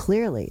 So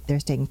clearly they're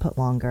staying put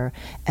longer,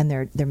 and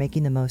they're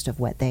making the most of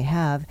what they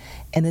have.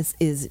 And this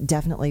is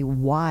definitely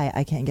why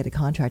I can't get a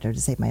contractor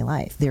to save my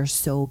life. They're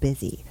so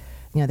busy.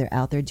 You know, they're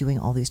out there doing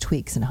all these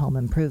tweaks and home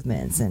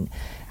improvements, and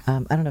I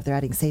don't know if they're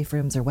adding safe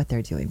rooms or what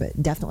they're doing,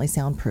 but definitely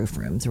soundproof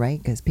rooms,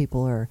 right? Because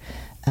people are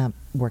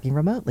working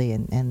remotely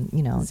and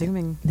you know,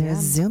 Zooming. They're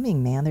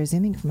Zooming, man. They're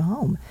Zooming from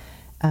home.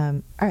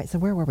 All right, so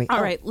where were we?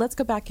 All right, let's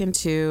go back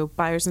into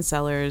buyers and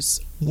sellers,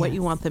 what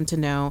you want them to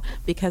know,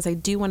 because I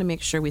do want to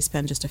make sure we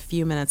spend just a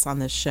few minutes on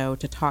this show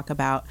to talk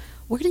about,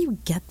 where do you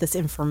get this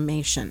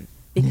information?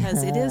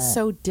 Because it is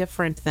so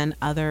different than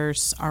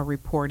others are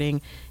reporting,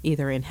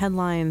 either in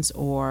headlines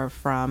or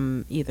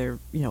from either,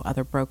 you know,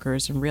 other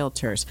brokers and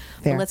realtors.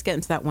 But let's get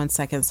into that 1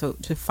 second. So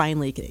to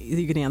finally,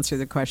 you can answer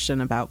the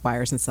question about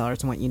buyers and sellers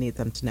and what you need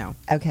them to know.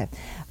 Okay.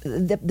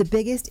 The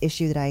biggest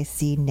issue that I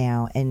see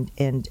now,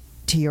 and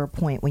to your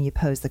point, when you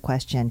pose the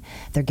question,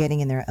 they're getting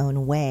in their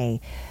own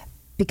way,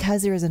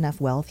 because there is enough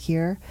wealth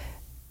here.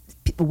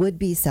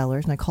 would-be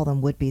sellers, and I call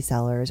them would-be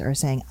sellers, are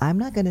saying, I'm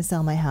not going to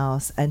sell my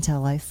house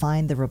until I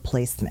find the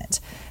replacement.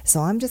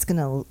 So I'm just going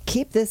to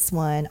keep this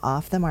one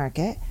off the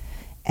market,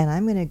 and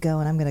I'm going to go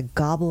and I'm going to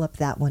gobble up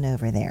that one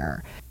over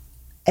there.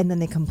 And then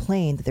they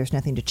complain that there's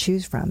nothing to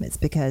choose from. It's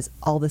because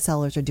all the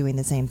sellers are doing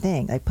the same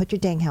thing. Like, put your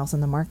dang house on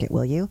the market,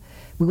 will you?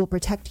 We will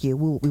protect you.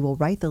 We will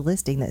write the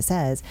listing that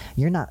says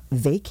you're not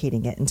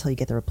vacating it until you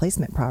get the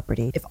replacement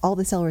property. If all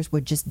the sellers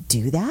would just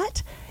do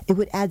that, it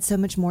would add so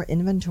much more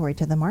inventory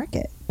to the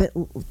market. But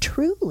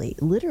truly,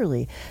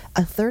 literally,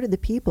 a third of the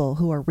people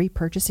who are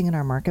repurchasing in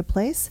our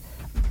marketplace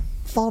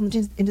fall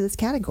into this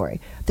category.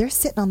 They're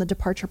sitting on the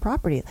departure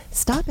property.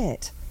 Stop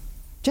it.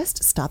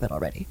 Just stop it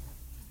already.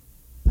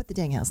 Put the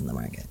dang house on the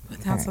market. Put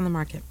the house on the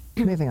market.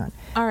 Moving on.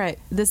 All right.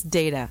 This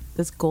data,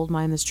 this gold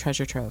mine, this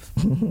treasure trove.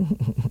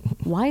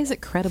 Why is it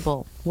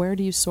credible? Where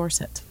do you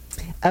source it?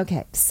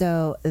 Okay,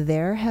 so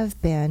there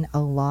have been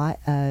a lot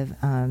of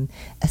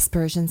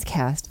aspersions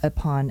cast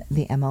upon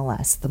the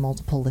MLS, the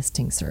Multiple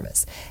Listing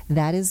Service.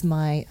 That is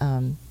my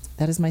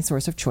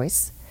source of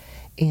choice.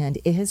 And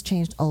it has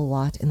changed a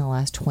lot in the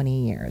last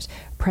 20 years.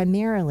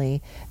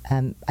 Primarily,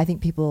 I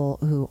think people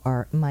who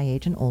are my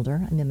age and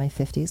older, I'm in my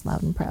 50s,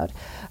 loud and proud,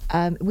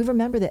 we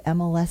remember that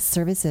MLS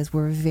services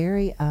were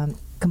very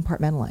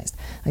compartmentalized.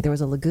 Like, there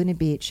was a Laguna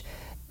Beach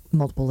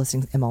multiple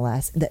listings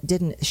MLS that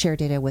didn't share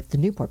data with the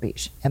Newport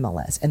Beach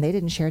MLS, and they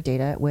didn't share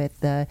data with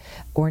the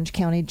Orange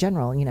County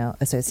General,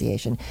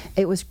 Association.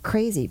 It was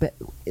crazy, but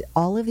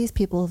all of these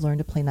people have learned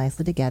to play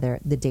nicely together.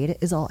 The data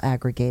is all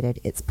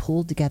aggregated. It's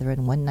pooled together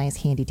in one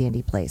nice handy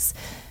dandy place.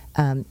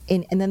 And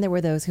then there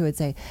were those who would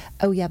say,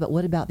 oh yeah, but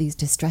what about these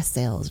distress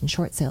sales and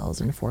short sales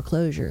and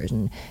foreclosures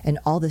and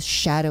all this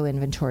shadow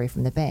inventory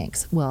from the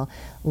banks? Well,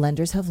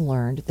 lenders have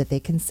learned that they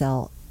can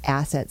sell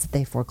assets that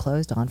they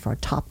foreclosed on for a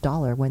top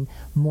dollar when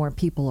more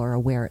people are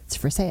aware it's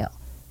for sale.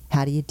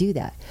 How do you do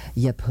that?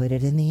 You put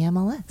it in the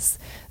MLS.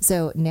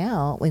 So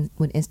now when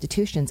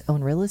institutions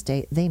own real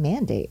estate, they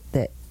mandate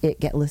that it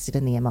get listed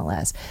in the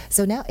MLS.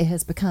 So now it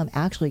has become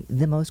actually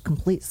the most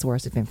complete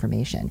source of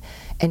information.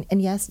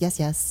 And yes,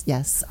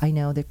 I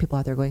know there are people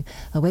out there going,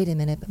 oh, wait a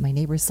minute, but my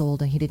neighbor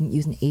sold and he didn't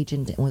use an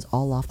agent and was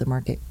all off the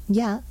market.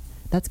 Yeah,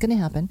 that's going to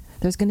happen.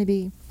 There's going to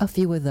be a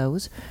few of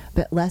those,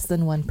 but less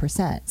than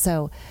 1%.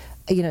 So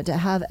to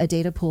have a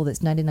data pool that's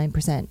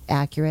 99%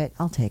 accurate,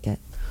 I'll take it.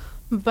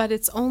 But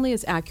it's only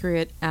as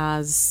accurate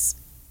as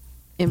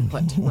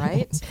input,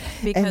 right?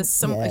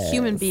 Because a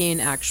human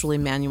being actually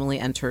manually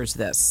enters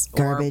this.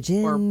 Garbage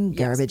in,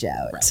 garbage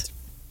out. Right.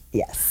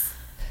 Yes.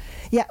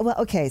 Yeah, well,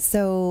 okay,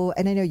 so,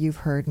 and I know you've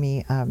heard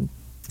me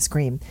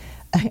scream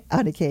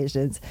on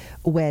occasions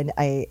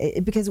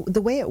because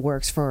the way it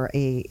works for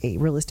a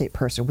real estate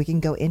person, we can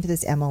go into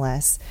this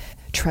MLS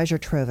treasure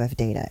trove of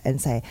data and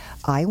say,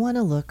 I want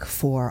to look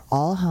for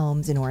all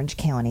homes in Orange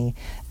County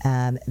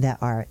that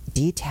are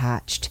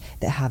detached,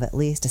 that have at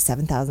least a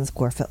 7,000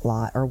 square foot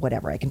lot or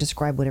whatever. I can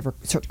describe whatever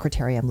sort of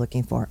criteria I'm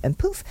looking for, and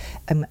poof,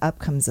 up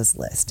comes this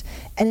list.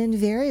 And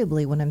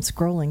invariably, when I'm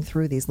scrolling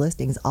through these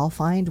listings, I'll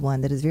find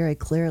one that is very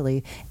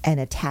clearly an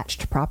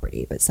attached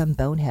property, but some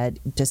bonehead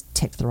just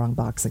ticked the wrong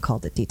box and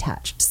called it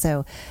detached.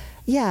 So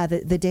yeah,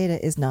 the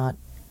data is not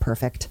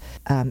perfect.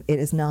 It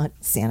is not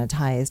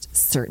sanitized.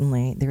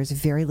 Certainly, there's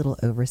very little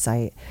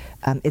oversight.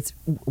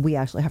 We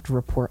actually have to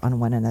report on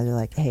one another,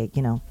 like, hey,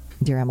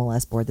 dear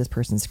MLS board, this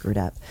person screwed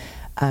up.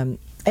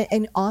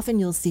 And often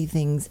you'll see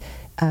things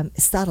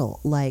subtle,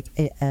 like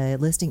a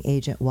listing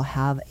agent will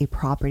have a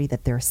property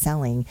that they're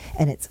selling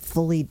and it's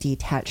fully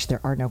detached.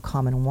 There are no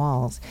common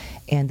walls,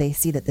 and they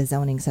see that the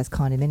zoning says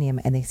condominium,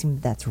 and they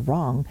assume that's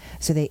wrong.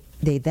 So they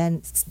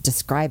then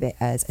describe it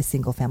as a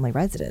single family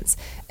residence.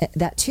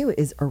 That too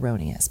is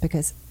erroneous,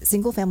 because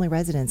single family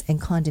residence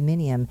and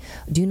condominium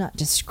do not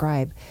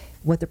describe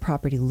what the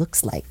property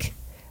looks like.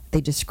 They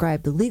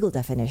describe the legal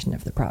definition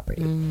of the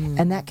property.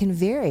 And that can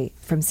vary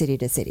from city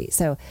to city.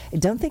 So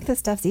don't think this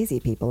stuff's easy,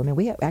 people. I mean,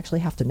 we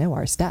actually have to know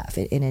our stuff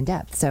in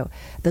depth. So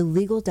the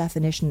legal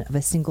definition of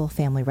a single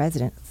family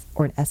residence,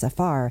 or an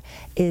SFR,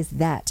 is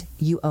that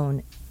you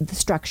own the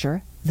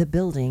structure, the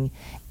building,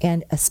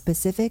 and a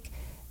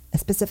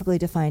specifically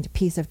defined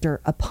piece of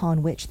dirt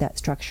upon which that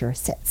structure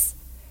sits.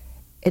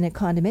 In a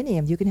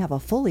condominium, you can have a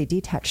fully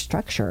detached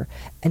structure,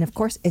 and of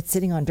course, it's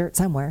sitting on dirt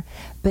somewhere.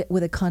 But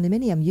with a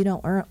condominium, you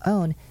don't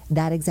own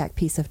that exact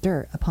piece of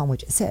dirt upon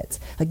which it sits.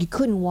 Like, you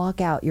couldn't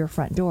walk out your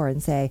front door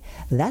and say,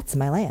 that's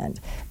my land,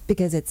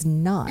 because it's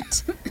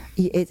not.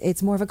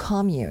 It's more of a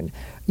commune.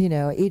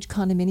 Each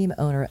condominium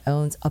owner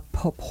owns a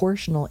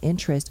proportional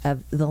interest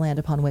of the land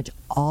upon which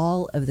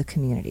all of the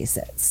community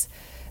sits.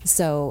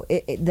 So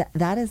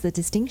that is the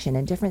distinction,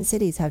 and different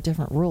cities have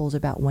different rules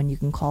about when you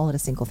can call it a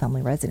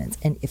single-family residence.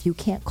 And if you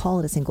can't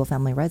call it a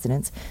single-family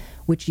residence,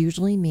 which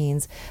usually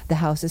means the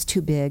house is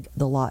too big,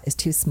 the lot is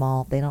too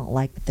small, they don't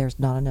like that there's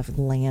not enough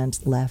land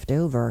left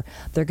over,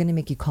 they're going to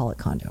make you call it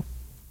condo.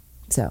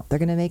 So they're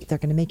going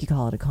to make you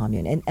call it a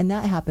commune, and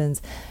that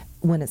happens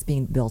when it's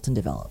being built and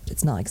developed.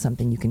 It's not like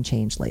something you can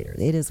change later.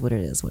 It is what it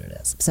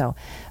is. So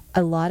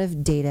a lot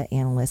of data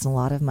analysts and a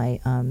lot of my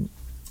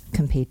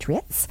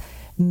compatriots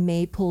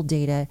may pull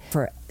data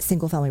for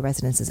single-family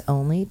residences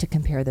only to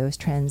compare those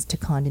trends to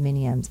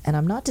condominiums. And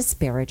I'm not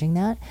disparaging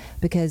that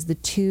because the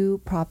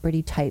two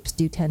property types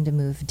do tend to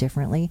move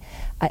differently.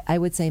 I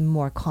would say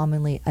more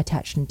commonly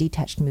attached and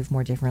detached move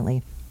more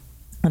differently.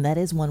 And that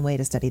is one way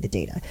to study the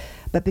data.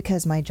 But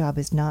because my job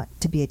is not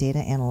to be a data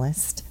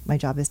analyst, my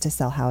job is to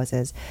sell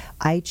houses,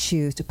 I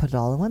choose to put it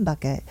all in one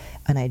bucket,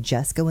 and I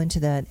just go into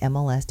the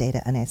MLS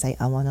data and I say,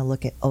 I want to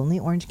look at only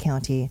Orange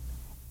County,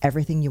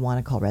 everything you want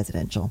to call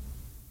residential.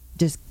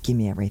 Just give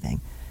me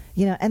everything.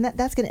 And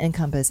that's going to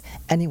encompass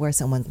anywhere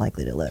someone's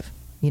likely to live.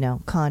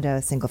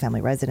 Condos, single-family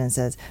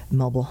residences,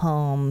 mobile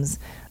homes,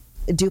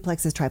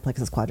 duplexes,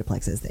 triplexes,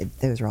 quadruplexes,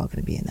 those are all going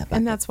to be in that bucket.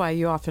 And that's why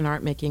you often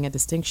aren't making a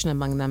distinction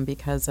among them,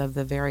 because of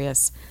the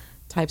various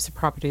types of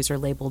properties are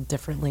labeled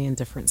differently in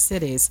different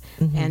cities.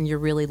 Mm-hmm. And you're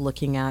really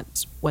looking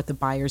at what the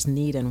buyers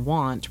need and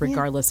want,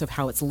 regardless of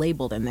how it's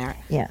labeled in there.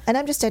 Yeah. And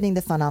I'm just studying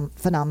the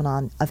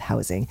phenomenon of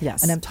housing.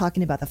 Yes. And I'm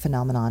talking about the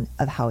phenomenon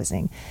of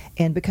housing.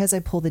 And because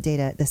I pull the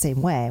data the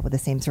same way with the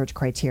same search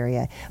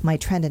criteria, my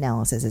trend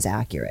analysis is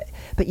accurate.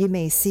 But you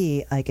may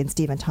see, like in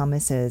Stephen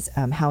Thomas's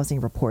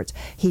housing reports,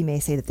 he may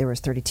say that there was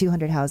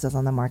 3,200 houses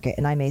on the market,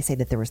 and I may say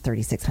that there was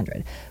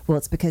 3,600. Well,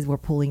 it's because we're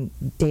pulling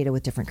data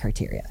with different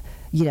criteria.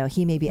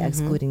 He may be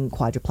excluding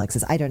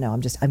quadruplexes. I don't know.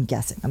 I'm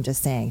guessing. I'm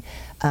just saying.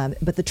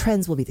 But the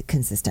trends will be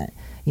consistent,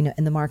 and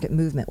the market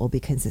movement will be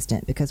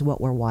consistent because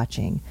what we're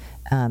watching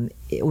in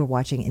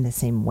the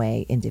same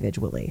way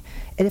individually.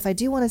 And if I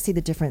do want to see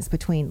the difference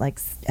between like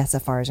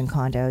SFRs and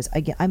condos,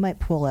 I might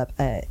pull up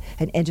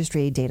an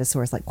industry data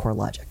source like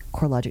CoreLogic.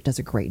 CoreLogic does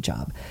a great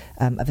job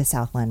of a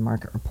Southland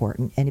market report,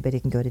 and anybody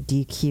can go to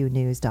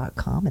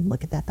dqnews.com and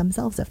look at that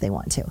themselves if they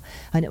want to.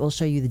 And it will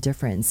show you the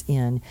difference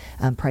in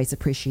price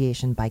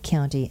appreciation by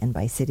county and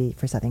by city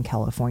for Southern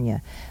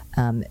California,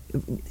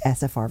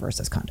 SFR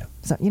versus condo.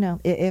 So,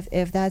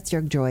 if that's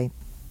your joy,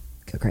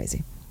 go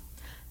crazy.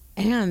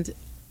 And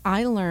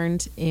I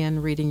learned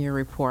in reading your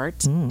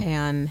report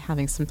and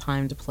having some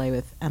time to play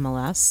with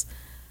MLS,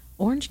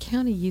 Orange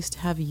County used to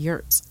have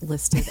yurts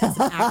listed as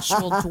an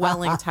actual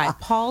dwelling type.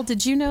 Paul,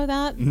 did you know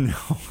that? No,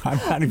 I'm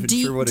not even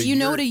sure what a yurt is. Do you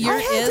know what a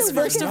yurt is,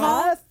 first of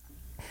all?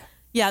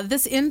 Yeah,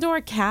 this indoor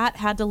cat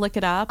had to look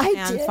it up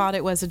and thought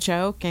it was a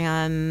joke,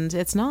 and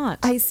it's not.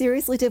 I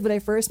seriously did when I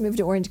first moved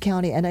to Orange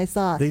County, and I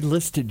saw... They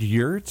listed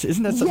yurts?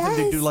 Isn't that something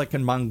they do like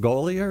in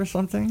Mongolia or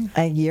something?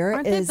 A yurt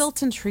Aren't they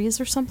built in trees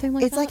or something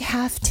like that? It's like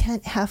half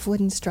tent, half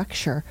wooden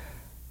structure.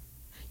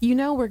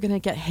 We're going to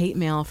get hate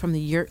mail from the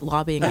Yurt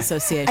Lobbying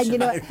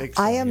Association. And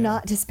I am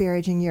not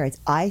disparaging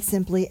yurts. I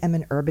simply am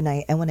an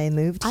urbanite, and when I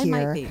moved here...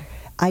 I might be.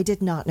 I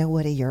did not know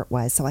what a yurt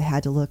was, so I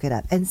had to look it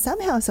up. And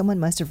somehow someone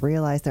must have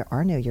realized there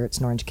are no yurts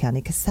in Orange County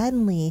because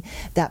suddenly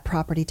that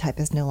property type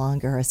is no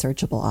longer a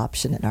searchable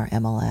option in our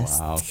MLS.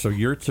 Wow, so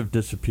yurts have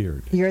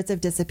disappeared. Yurts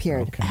have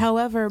disappeared. Okay.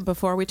 However,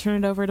 before we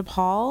turn it over to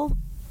Paul,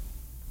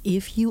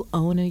 if you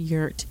own a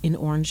yurt in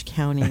Orange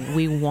County,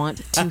 we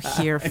want to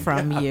hear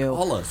from you.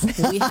 Call us.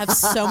 We have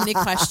so many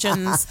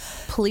questions.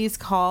 Please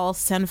call,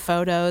 send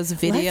photos,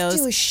 videos.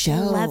 Let's do a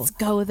show. Let's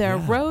go there.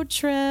 Yeah. Road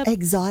trip.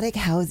 Exotic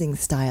housing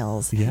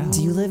styles. Yeah.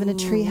 Do you live in a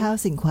tree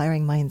house?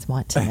 Inquiring minds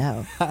want to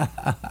know.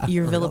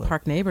 Your Villa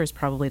Park neighbors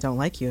probably don't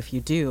like you if you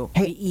do.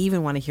 Hey, we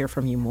even want to hear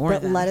from you more.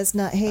 But let us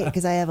not hate,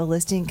 because I have a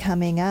listing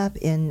coming up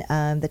in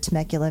the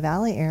Temecula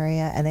Valley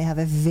area, and they have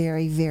a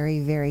very, very,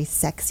 very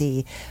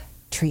sexy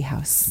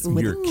treehouse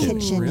with a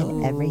kitchen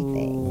and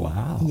everything.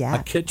 Wow. Yeah.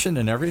 A kitchen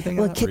and everything?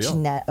 Well, a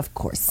kitchenette, of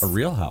course. A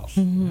real house.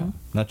 Mm-hmm. Yeah.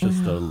 Not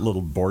just a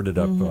little boarded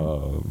up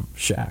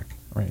shack.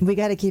 Right. We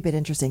got to keep it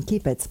interesting.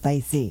 Keep it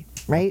spicy,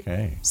 right?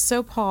 Okay.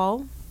 So,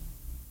 Paul,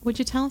 would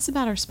you tell us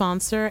about our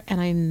sponsor? And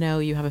I know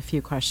you have a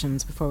few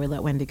questions before we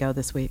let Wendy go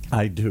this week.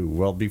 I do.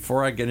 Well,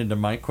 before I get into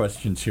my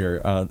questions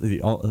here,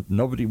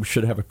 nobody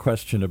should have a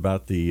question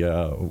about the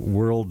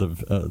world of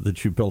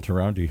that you built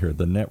around you here,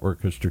 the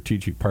network of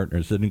strategic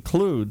partners that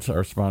includes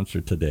our sponsor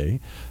today,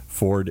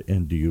 Ford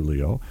and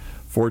DiIulio.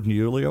 Ford and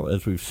DiIulio,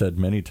 as we've said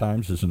many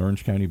times, is an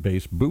Orange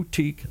County-based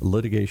boutique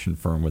litigation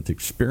firm with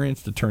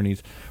experienced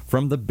attorneys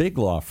from the big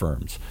law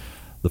firms.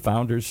 The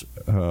founders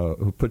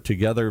who put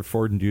together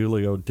Ford and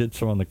DiIulio did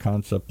so on the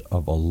concept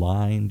of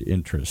aligned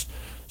interest,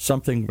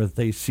 something that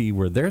they see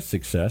where their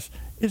success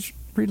is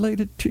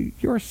related to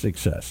your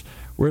success,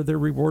 where they're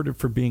rewarded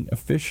for being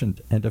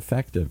efficient and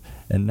effective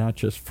and not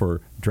just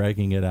for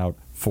dragging it out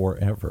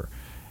forever,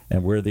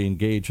 and where they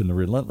engage in the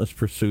relentless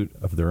pursuit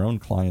of their own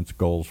clients'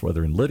 goals,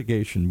 whether in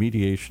litigation,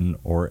 mediation,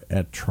 or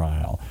at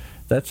trial.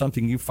 If that's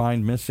something you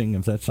find missing,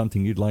 if that's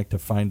something you'd like to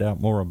find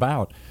out more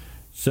about,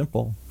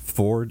 simple.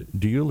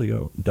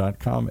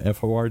 FordDiulio.com,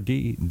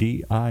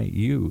 FordDiulio,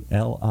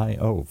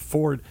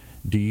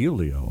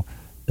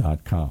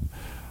 FordDiulio.com.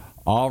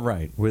 All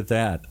right, with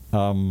that,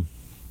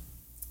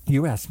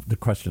 you asked the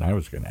question I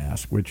was going to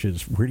ask, which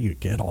is, where do you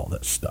get all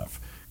this stuff?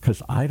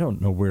 Because I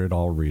don't know where it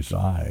all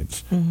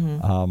resides.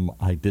 Mm-hmm.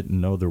 I didn't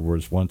know there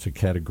was once a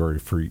category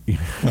for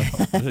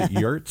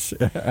yurts.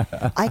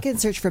 I can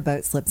search for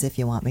boat slips if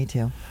you want me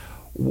to.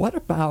 What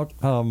about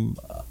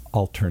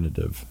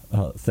alternative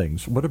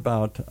things. What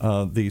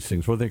about these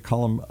things? What do they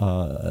call them?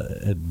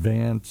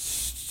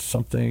 Advanced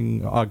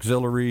something,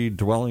 auxiliary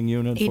dwelling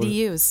units?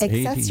 ADUs.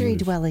 Accessory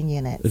dwelling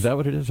units. Is that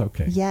what it is?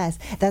 Okay. Yes.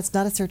 That's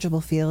not a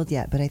searchable field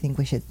yet, but I think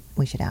we should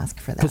ask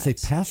for that. Because they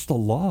passed a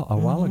law a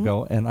while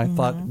ago, and I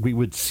thought we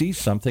would see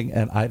something,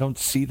 and I don't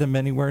see them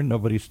anywhere.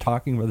 Nobody's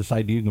talking about this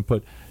idea. You can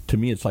put, to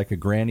me, it's like a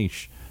granny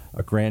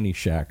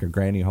shack, a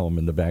granny home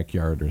in the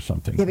backyard or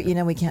something. Yeah,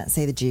 but we can't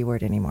say the G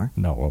word anymore.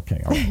 No,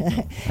 okay. All right, no.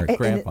 All right,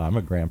 grandpa, I'm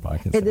a grandpa. I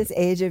can say in this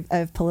age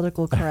of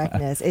political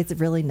correctness, it's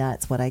really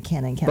nuts what I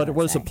can and cannot But it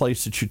was say. a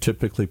place that you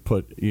typically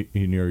put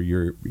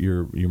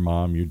your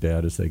mom, your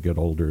dad as they get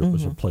older. It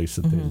was a place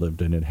that they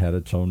lived in. It had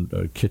its own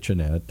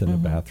kitchenette and a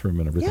bathroom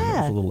and everything. Yeah.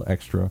 It was a little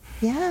extra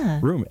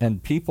room.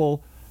 And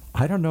people,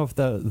 I don't know if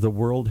the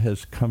world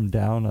has come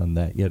down on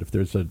that yet, if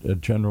there's a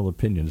general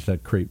opinion. Does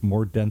that create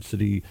more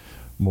density,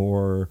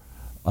 more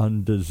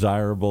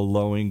undesirable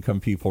low-income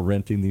people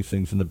renting these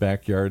things in the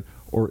backyard?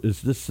 Or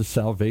is this the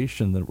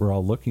salvation that we're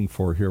all looking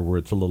for here, where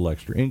it's a little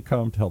extra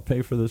income to help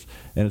pay for this,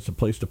 and it's a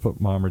place to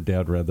put mom or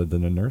dad rather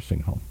than a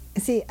nursing home?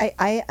 See,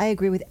 I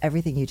agree with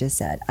everything you just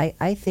said.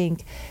 I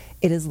think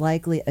it is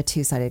likely a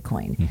two-sided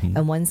coin.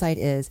 And one side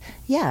is,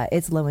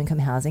 it's low-income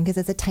housing because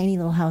it's a tiny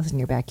little house in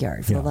your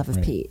backyard, for the love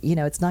of Pete.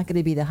 It's not going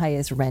to be the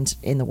highest rent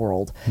in the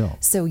world. No.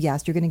 So,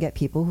 yes, you're going to get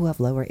people who have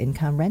lower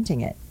income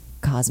renting it.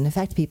 Cause and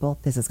effect, people.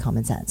 This is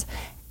common sense.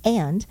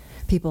 And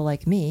people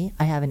like me,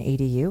 I have an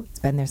ADU. It's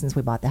been there since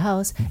we bought the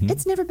house.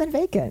 It's never been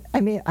vacant.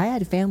 I mean, I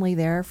had a family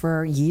there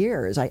for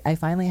years. I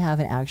finally have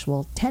an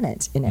actual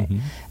tenant in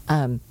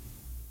it.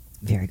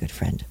 Very good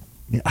friend.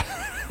 Yeah.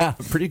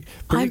 pretty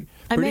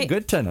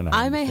good tenant.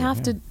 I may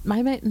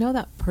know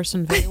that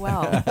person very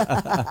well.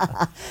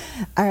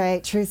 All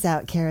right, truth's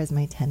out. Kara's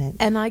my tenant.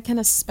 And I can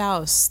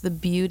espouse the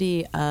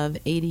beauty of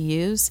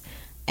ADUs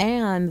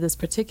and this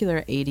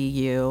particular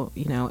ADU.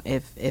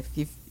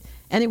 If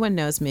anyone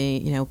knows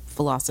me,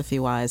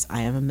 philosophy-wise,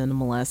 I am a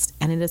minimalist,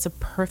 and it is a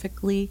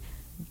perfectly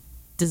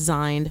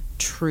designed,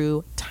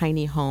 true,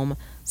 tiny home,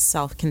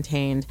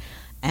 self-contained.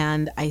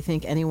 And I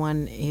think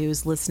anyone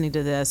who's listening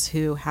to this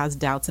who has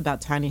doubts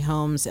about tiny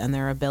homes and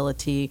their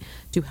ability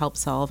to help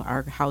solve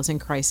our housing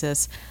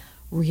crisis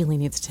really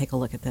needs to take a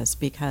look at this,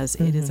 because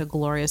it is a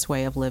glorious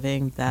way of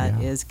living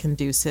that is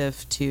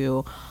conducive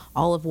to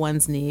all of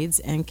one's needs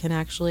and can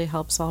actually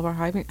help solve our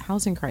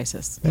housing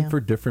crisis. And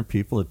for different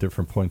people at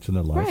different points in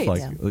their life,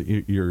 like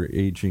your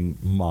aging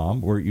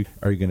mom, are you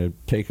going to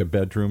take a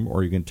bedroom, or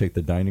are you going to take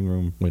the dining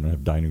room? We don't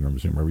have dining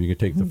rooms anymore. You're going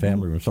to take the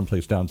family room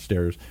someplace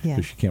downstairs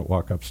because she can't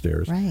walk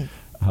upstairs. Right.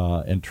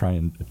 And try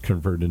and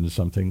convert into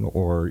something.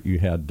 Or you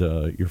had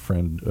your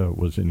friend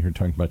was in here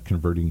talking about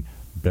converting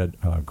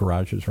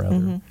garages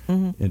rather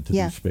into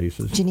these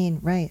spaces. Janine,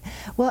 right.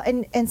 Well,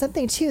 and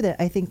something too that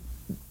I think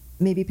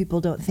maybe people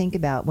don't think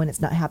about when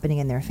it's not happening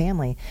in their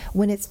family,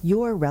 when it's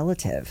your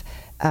relative,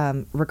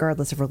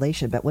 regardless of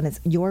relation, but when it's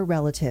your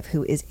relative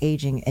who is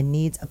aging and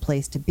needs a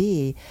place to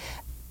be,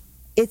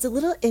 it's a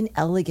little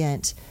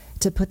inelegant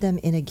to put them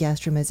in a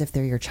guest room as if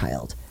they're your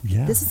child.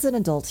 Yeah. This is an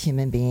adult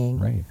human being.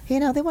 Right.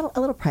 They want a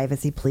little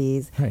privacy,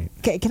 please. Right.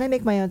 Can I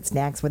make my own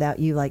snacks without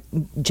you like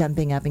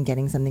jumping up and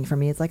getting something for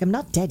me? It's like, I'm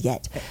not dead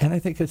yet. And I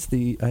think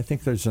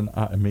there's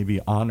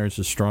maybe honor is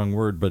a strong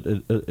word, but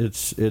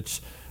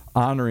it's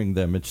honoring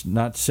them. It's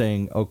not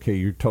saying, okay,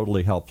 you're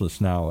totally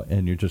helpless now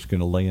and you're just going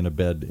to lay in a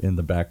bed in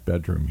the back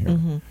bedroom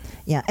here.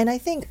 Yeah, and I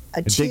think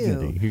too,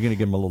 dignity. You're going to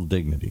give them a little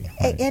dignity.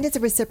 Right. And it's a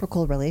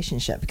reciprocal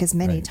relationship, because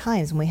many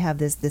times when we have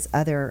this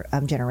other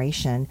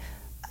generation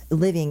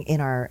living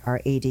in our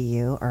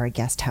ADU or our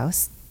guest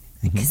house,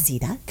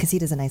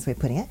 casita's a nice way of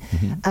putting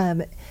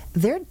it,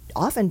 they're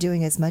often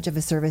doing as much of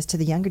a service to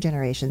the younger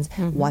generations,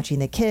 watching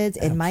the kids,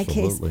 in my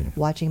case,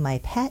 watching my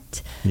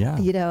pet. Yeah.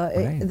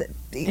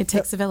 It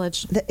takes a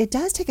village. It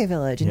does take a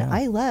village. And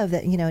I love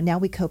that, now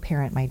we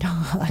co-parent my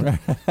dog.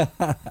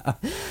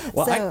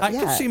 Well, I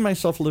could see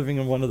myself living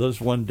in one of those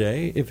one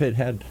day if it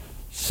had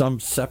some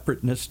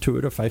separateness to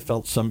it, if I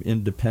felt some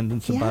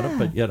independence about it,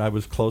 but yet I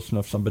was close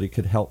enough somebody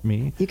could help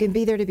me. You can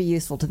be there to be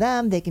useful to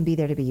them. They can be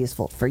there to be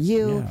useful for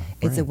you.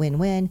 It's a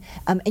win-win.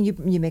 And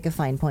you make a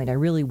fine point. I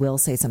really will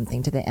say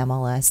something to the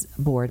MLS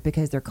board,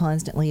 because they're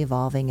constantly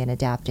evolving and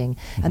adapting,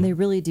 and they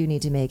really do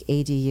need to make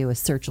ADU a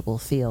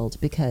searchable field,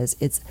 because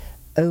it's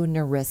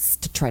onerous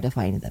to try to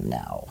find them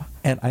now.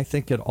 And I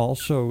think it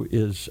also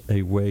is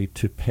a way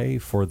to pay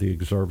for the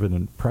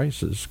exorbitant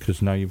prices, because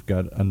now you've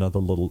got another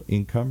little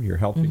income. You're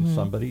helping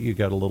somebody. You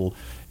got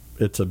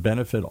it's a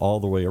benefit all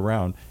the way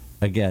around.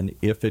 Again,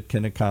 if it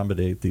can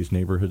accommodate, these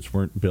neighborhoods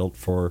weren't built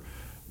for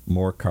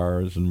more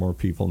cars and more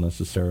people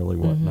necessarily,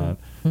 whatnot.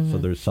 So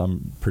there's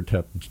some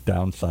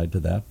downside to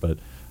that. But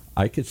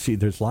I could see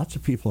there's lots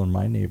of people in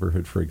my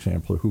neighborhood, for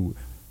example, who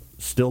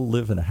still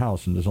live in a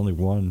house, and there's only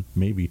one,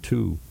 maybe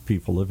two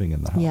people living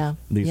in the house.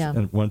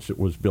 And once it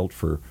was built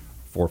for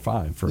 4 or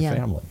 5 for a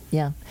family.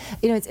 Yeah.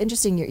 It's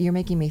interesting. You're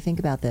making me think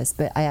about this,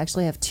 but I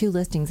actually have 2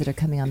 listings that are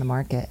coming on the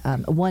market.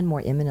 One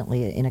more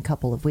imminently in a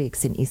couple of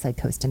weeks in Eastside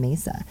Costa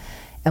Mesa.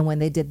 And when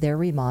they did their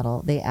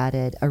remodel, they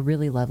added a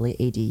really lovely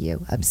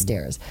ADU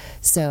upstairs.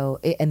 So,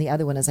 and the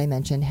other one, as I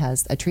mentioned,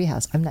 has a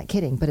treehouse. I'm not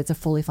kidding, but it's a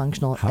fully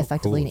functional,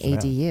 effectively an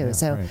ADU. Yeah,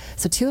 so, right.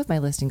 so 2 of my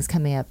listings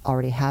coming up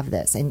already have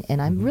this,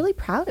 and I'm really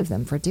proud of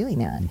them for doing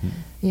that.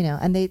 You know,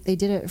 and they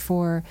did it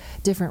for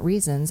different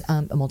reasons,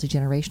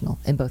 multi-generational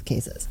in both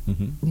cases.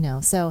 You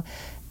know, so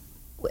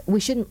we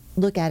shouldn't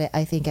look at it,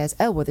 I think, as,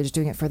 oh, well, they're just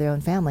doing it for their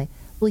own family.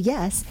 Well,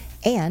 yes,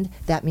 and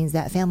that means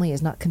that family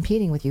is not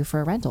competing with you for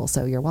a rental,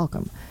 so you're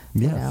welcome.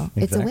 Yes, you know,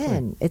 exactly. it's a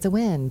win. It's a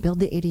win. Build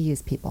the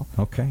ADUs, people.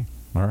 Okay.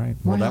 All right.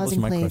 More Well, that was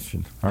housing, my please.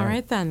 question. All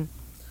right, then.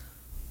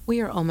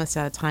 We are almost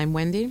out of time,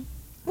 Wendy.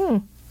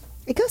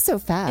 It goes so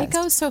fast. It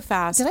goes so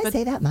fast. Did I but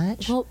say that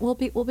much? We'll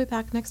be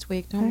back next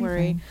week. Don't Very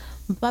worry.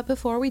 fine. But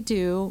before we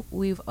do,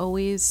 we've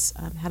always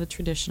had a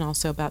tradition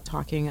also about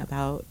talking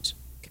about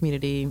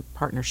community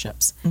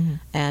partnerships.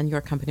 And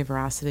your company,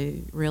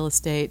 Veracity Real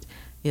Estate,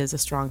 is a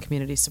strong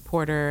community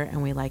supporter,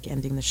 and we like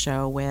ending the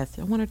show with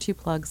 1 or 2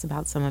 plugs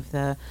about some of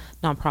the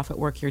nonprofit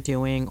work you're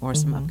doing or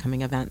some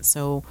upcoming events.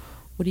 So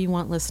what do you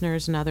want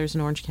listeners and others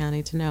in Orange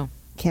County to know?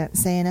 Can't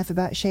say enough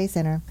about Shea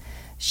Center.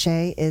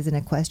 Shea is an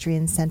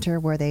equestrian center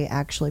where they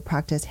actually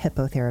practice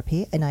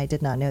hippotherapy, and I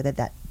did not know that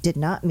that did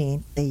not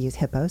mean they use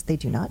hippos. They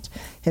do not.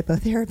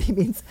 Hippotherapy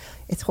means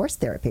it's horse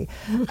therapy.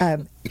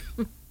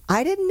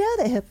 I didn't know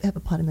that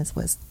hippopotamus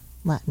was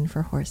Latin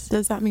for horse.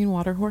 Does that mean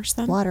water horse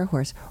then? Water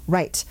horse.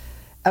 Right.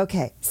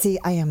 Okay. See,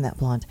 I am that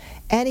blonde.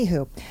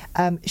 Anywho,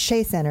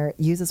 Shea Center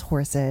uses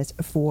horses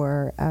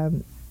for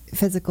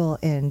physical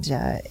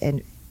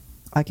and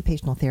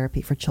occupational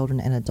therapy for children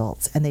and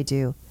adults, and they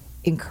do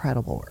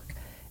incredible work.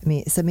 I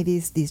mean, some of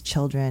these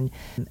children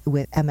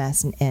with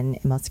MS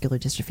and muscular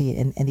dystrophy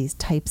and these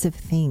types of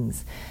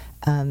things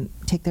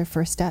take their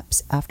first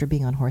steps after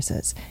being on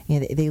horses. You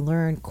know, they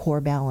learn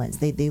core balance.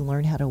 They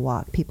learn how to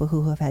walk. People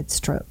who have had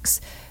strokes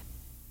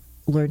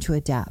learn to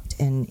adapt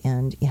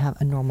and have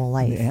a normal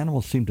life. The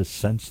animals seem to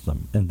sense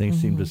them, and they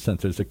seem to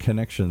sense. There's a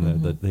connection there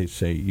that they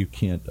say you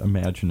can't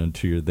imagine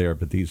until you're there,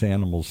 but these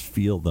animals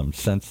feel them,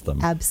 sense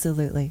them.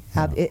 Absolutely.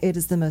 Yeah. It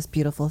is the most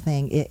beautiful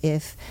thing.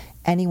 If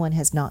anyone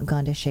has not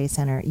gone to Shea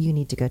Center, you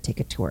need to go take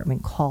a tour. I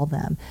mean, call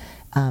them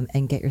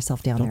and get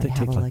yourself down Don't there they and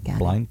have take a like look at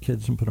blind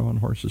kids and put them on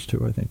horses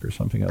too, I think, or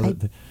something? I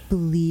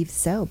believe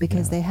so,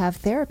 because Yeah. they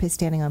have therapists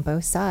standing on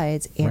both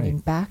sides and in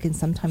Right. back and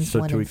sometimes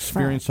So one to in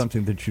experience front.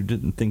 something that you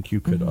didn't think you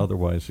could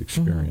otherwise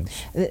experience.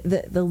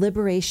 The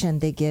liberation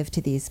they give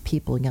to these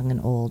people, young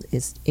and old,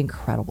 is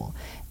incredible.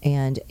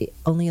 And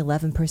only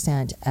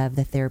 11% of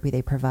the therapy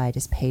they provide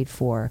is paid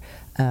for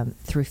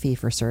through fee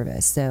for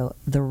service. So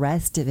the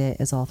rest of it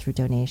is all through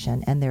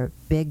donation. And their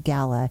big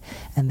gala,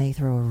 and they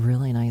throw a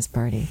really nice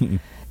party,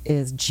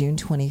 is June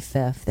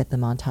 25th at the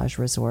Montage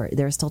Resort.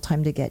 There's still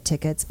time to get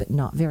tickets, but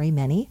not very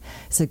many.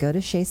 So go to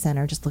Shea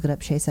Center. Just look it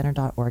up,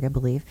 sheacenter.org, I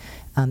believe,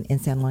 in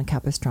San Juan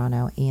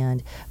Capistrano,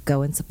 and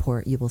go and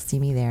support. You will see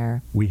me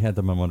there. We had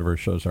them on one of our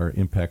shows, our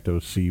Impact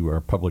OC,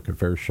 our public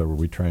affairs show, where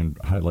we try and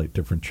highlight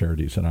different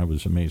charities, and I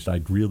was amazed.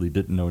 I really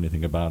didn't know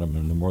anything about them,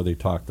 and the more they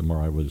talked, the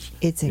more I was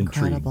It's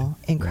incredible,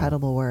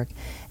 incredible work.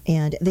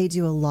 And they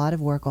do a lot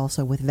of work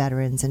also with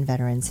veterans and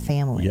veterans'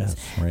 families. Yes,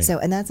 right. So,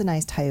 and that's a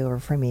nice tie-over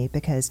for me,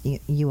 because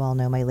you all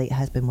know my late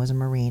husband was a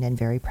Marine and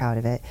very proud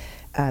of it.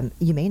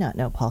 You may not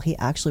know, Paul, he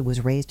actually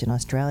was raised in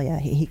Australia.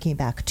 He came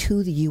back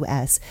to the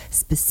U.S.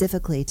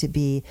 specifically to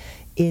be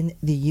in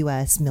the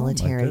U.S.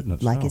 military,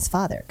 goodness, like no. his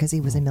father, because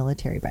he was a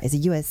military, he's a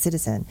U.S.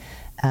 citizen,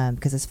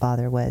 because his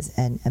father was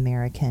an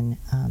American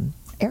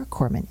Air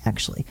Corpsman,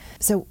 actually.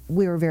 So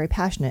we were very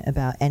passionate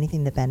about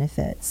anything that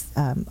benefits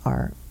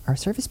our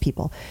service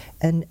people.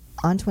 And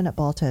Antoinette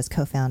Balta is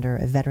co-founder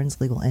of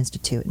Veterans Legal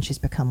Institute, and she's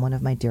become one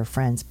of my dear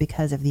friends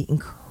because of the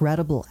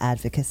incredible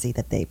advocacy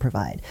that they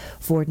provide.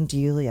 Ford and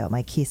DiUlio,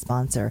 my key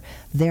sponsor,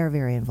 they're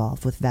very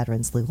involved with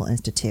Veterans Legal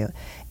Institute.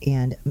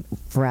 And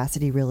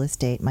Veracity Real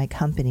Estate, my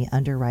company,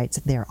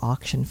 underwrites their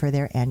auction for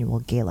their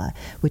annual gala,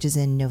 which is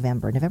in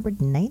November. November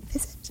 9th,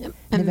 is it? Yep.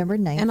 November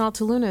 9th. And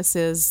Alta Lunas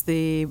is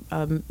the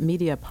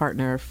media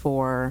partner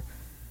for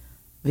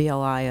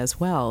VLI as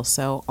well.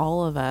 So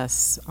all of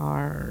us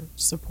are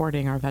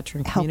supporting our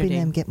veteran community. Helping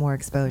them get more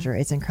exposure.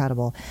 It's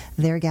incredible.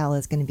 Their gala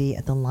is going to be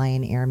at the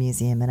Lion Air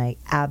Museum, and I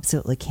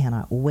absolutely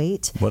cannot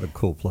wait. What a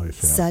cool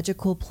place. Yeah. Such a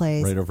cool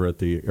place. Right over at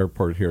the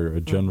airport here,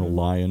 General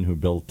Lyon, who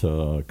built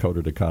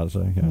Coda de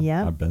Casa. Yeah,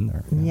 Yep. I've been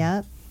there. Yeah.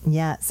 Yep.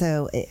 Yeah.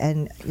 So,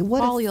 and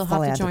what Paul, a you'll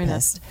have to join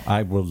us. philanthropist.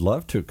 I would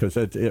love to, because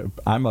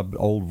I'm an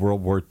old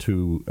World War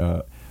II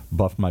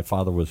buff. My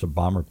father was a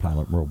bomber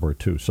pilot in World War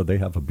II, so they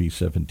have a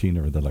B-17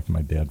 over there like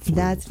my dad flew.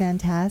 That's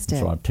fantastic.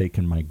 So I've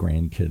taken my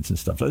grandkids and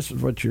stuff. This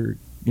is what your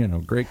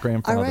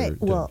great-grandfather. All right.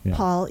 Well,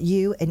 Paul,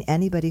 you and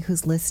anybody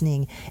who's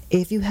listening,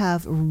 if you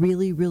have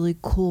really, really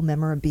cool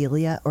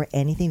memorabilia or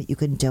anything that you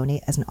can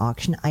donate as an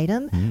auction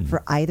item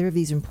for either of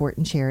these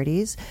important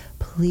charities,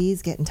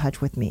 please get in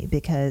touch with me,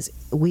 because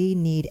we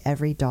need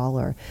every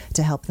dollar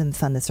to help them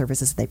fund the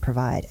services they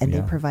provide. And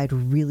they provide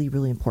really,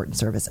 really important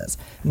services.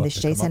 And the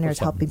Shea Center is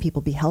helping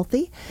people be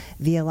healthy.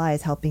 VLI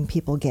is helping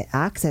people get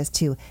access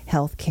to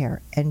health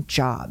care and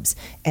jobs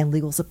and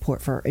legal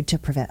support to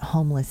prevent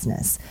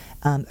homelessness,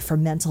 for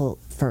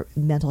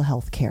mental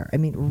health care. I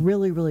mean,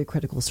 really, really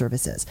critical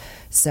services.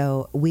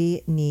 So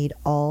we need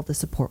all the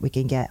support we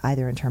can get,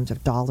 either in terms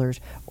of dollars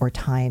or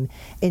time.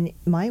 In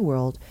my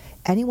world,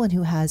 anyone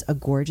who has a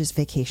gorgeous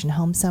vacation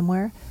home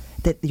somewhere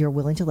that you're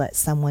willing to let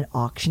someone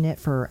auction it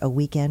for a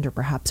weekend or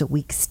perhaps a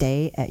week's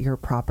stay at your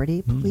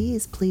property,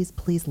 please, please,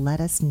 please let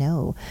us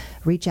know.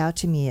 Reach out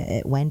to me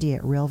at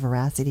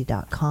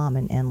wendy@realveracity.com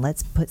and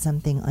let's put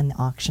something on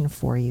auction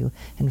for you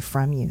and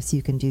from you so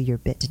you can do your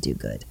bit to do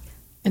good.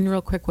 And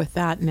real quick with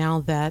that, now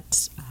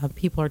that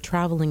people are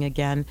traveling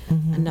again,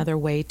 another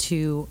way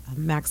to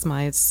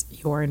maximize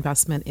your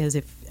investment is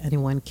if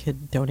anyone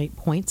could donate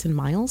points and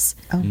miles.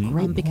 Oh,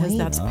 great because point.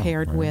 that's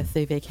paired with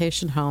the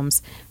vacation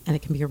homes, and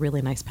it can be a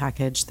really nice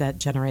package that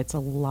generates a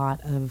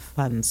lot of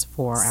funds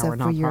for our nonprofits.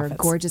 So for your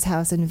gorgeous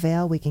house in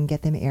Vail, we can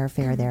get them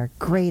airfare there.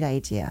 Great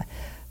idea.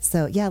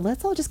 So yeah,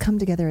 let's all just come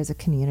together as a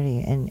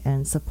community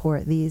and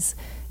support these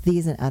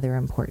and other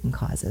important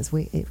causes.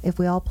 If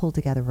we all pull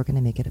together, we're going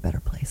to make it a better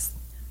place.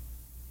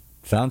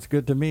 Sounds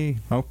good to me.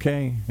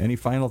 Okay. Any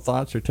final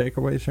thoughts or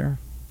takeaways here?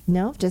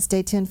 No, just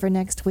stay tuned for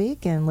next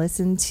week and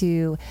listen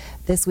to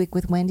This Week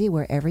with Wendy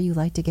wherever you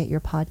like to get your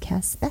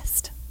podcasts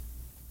best.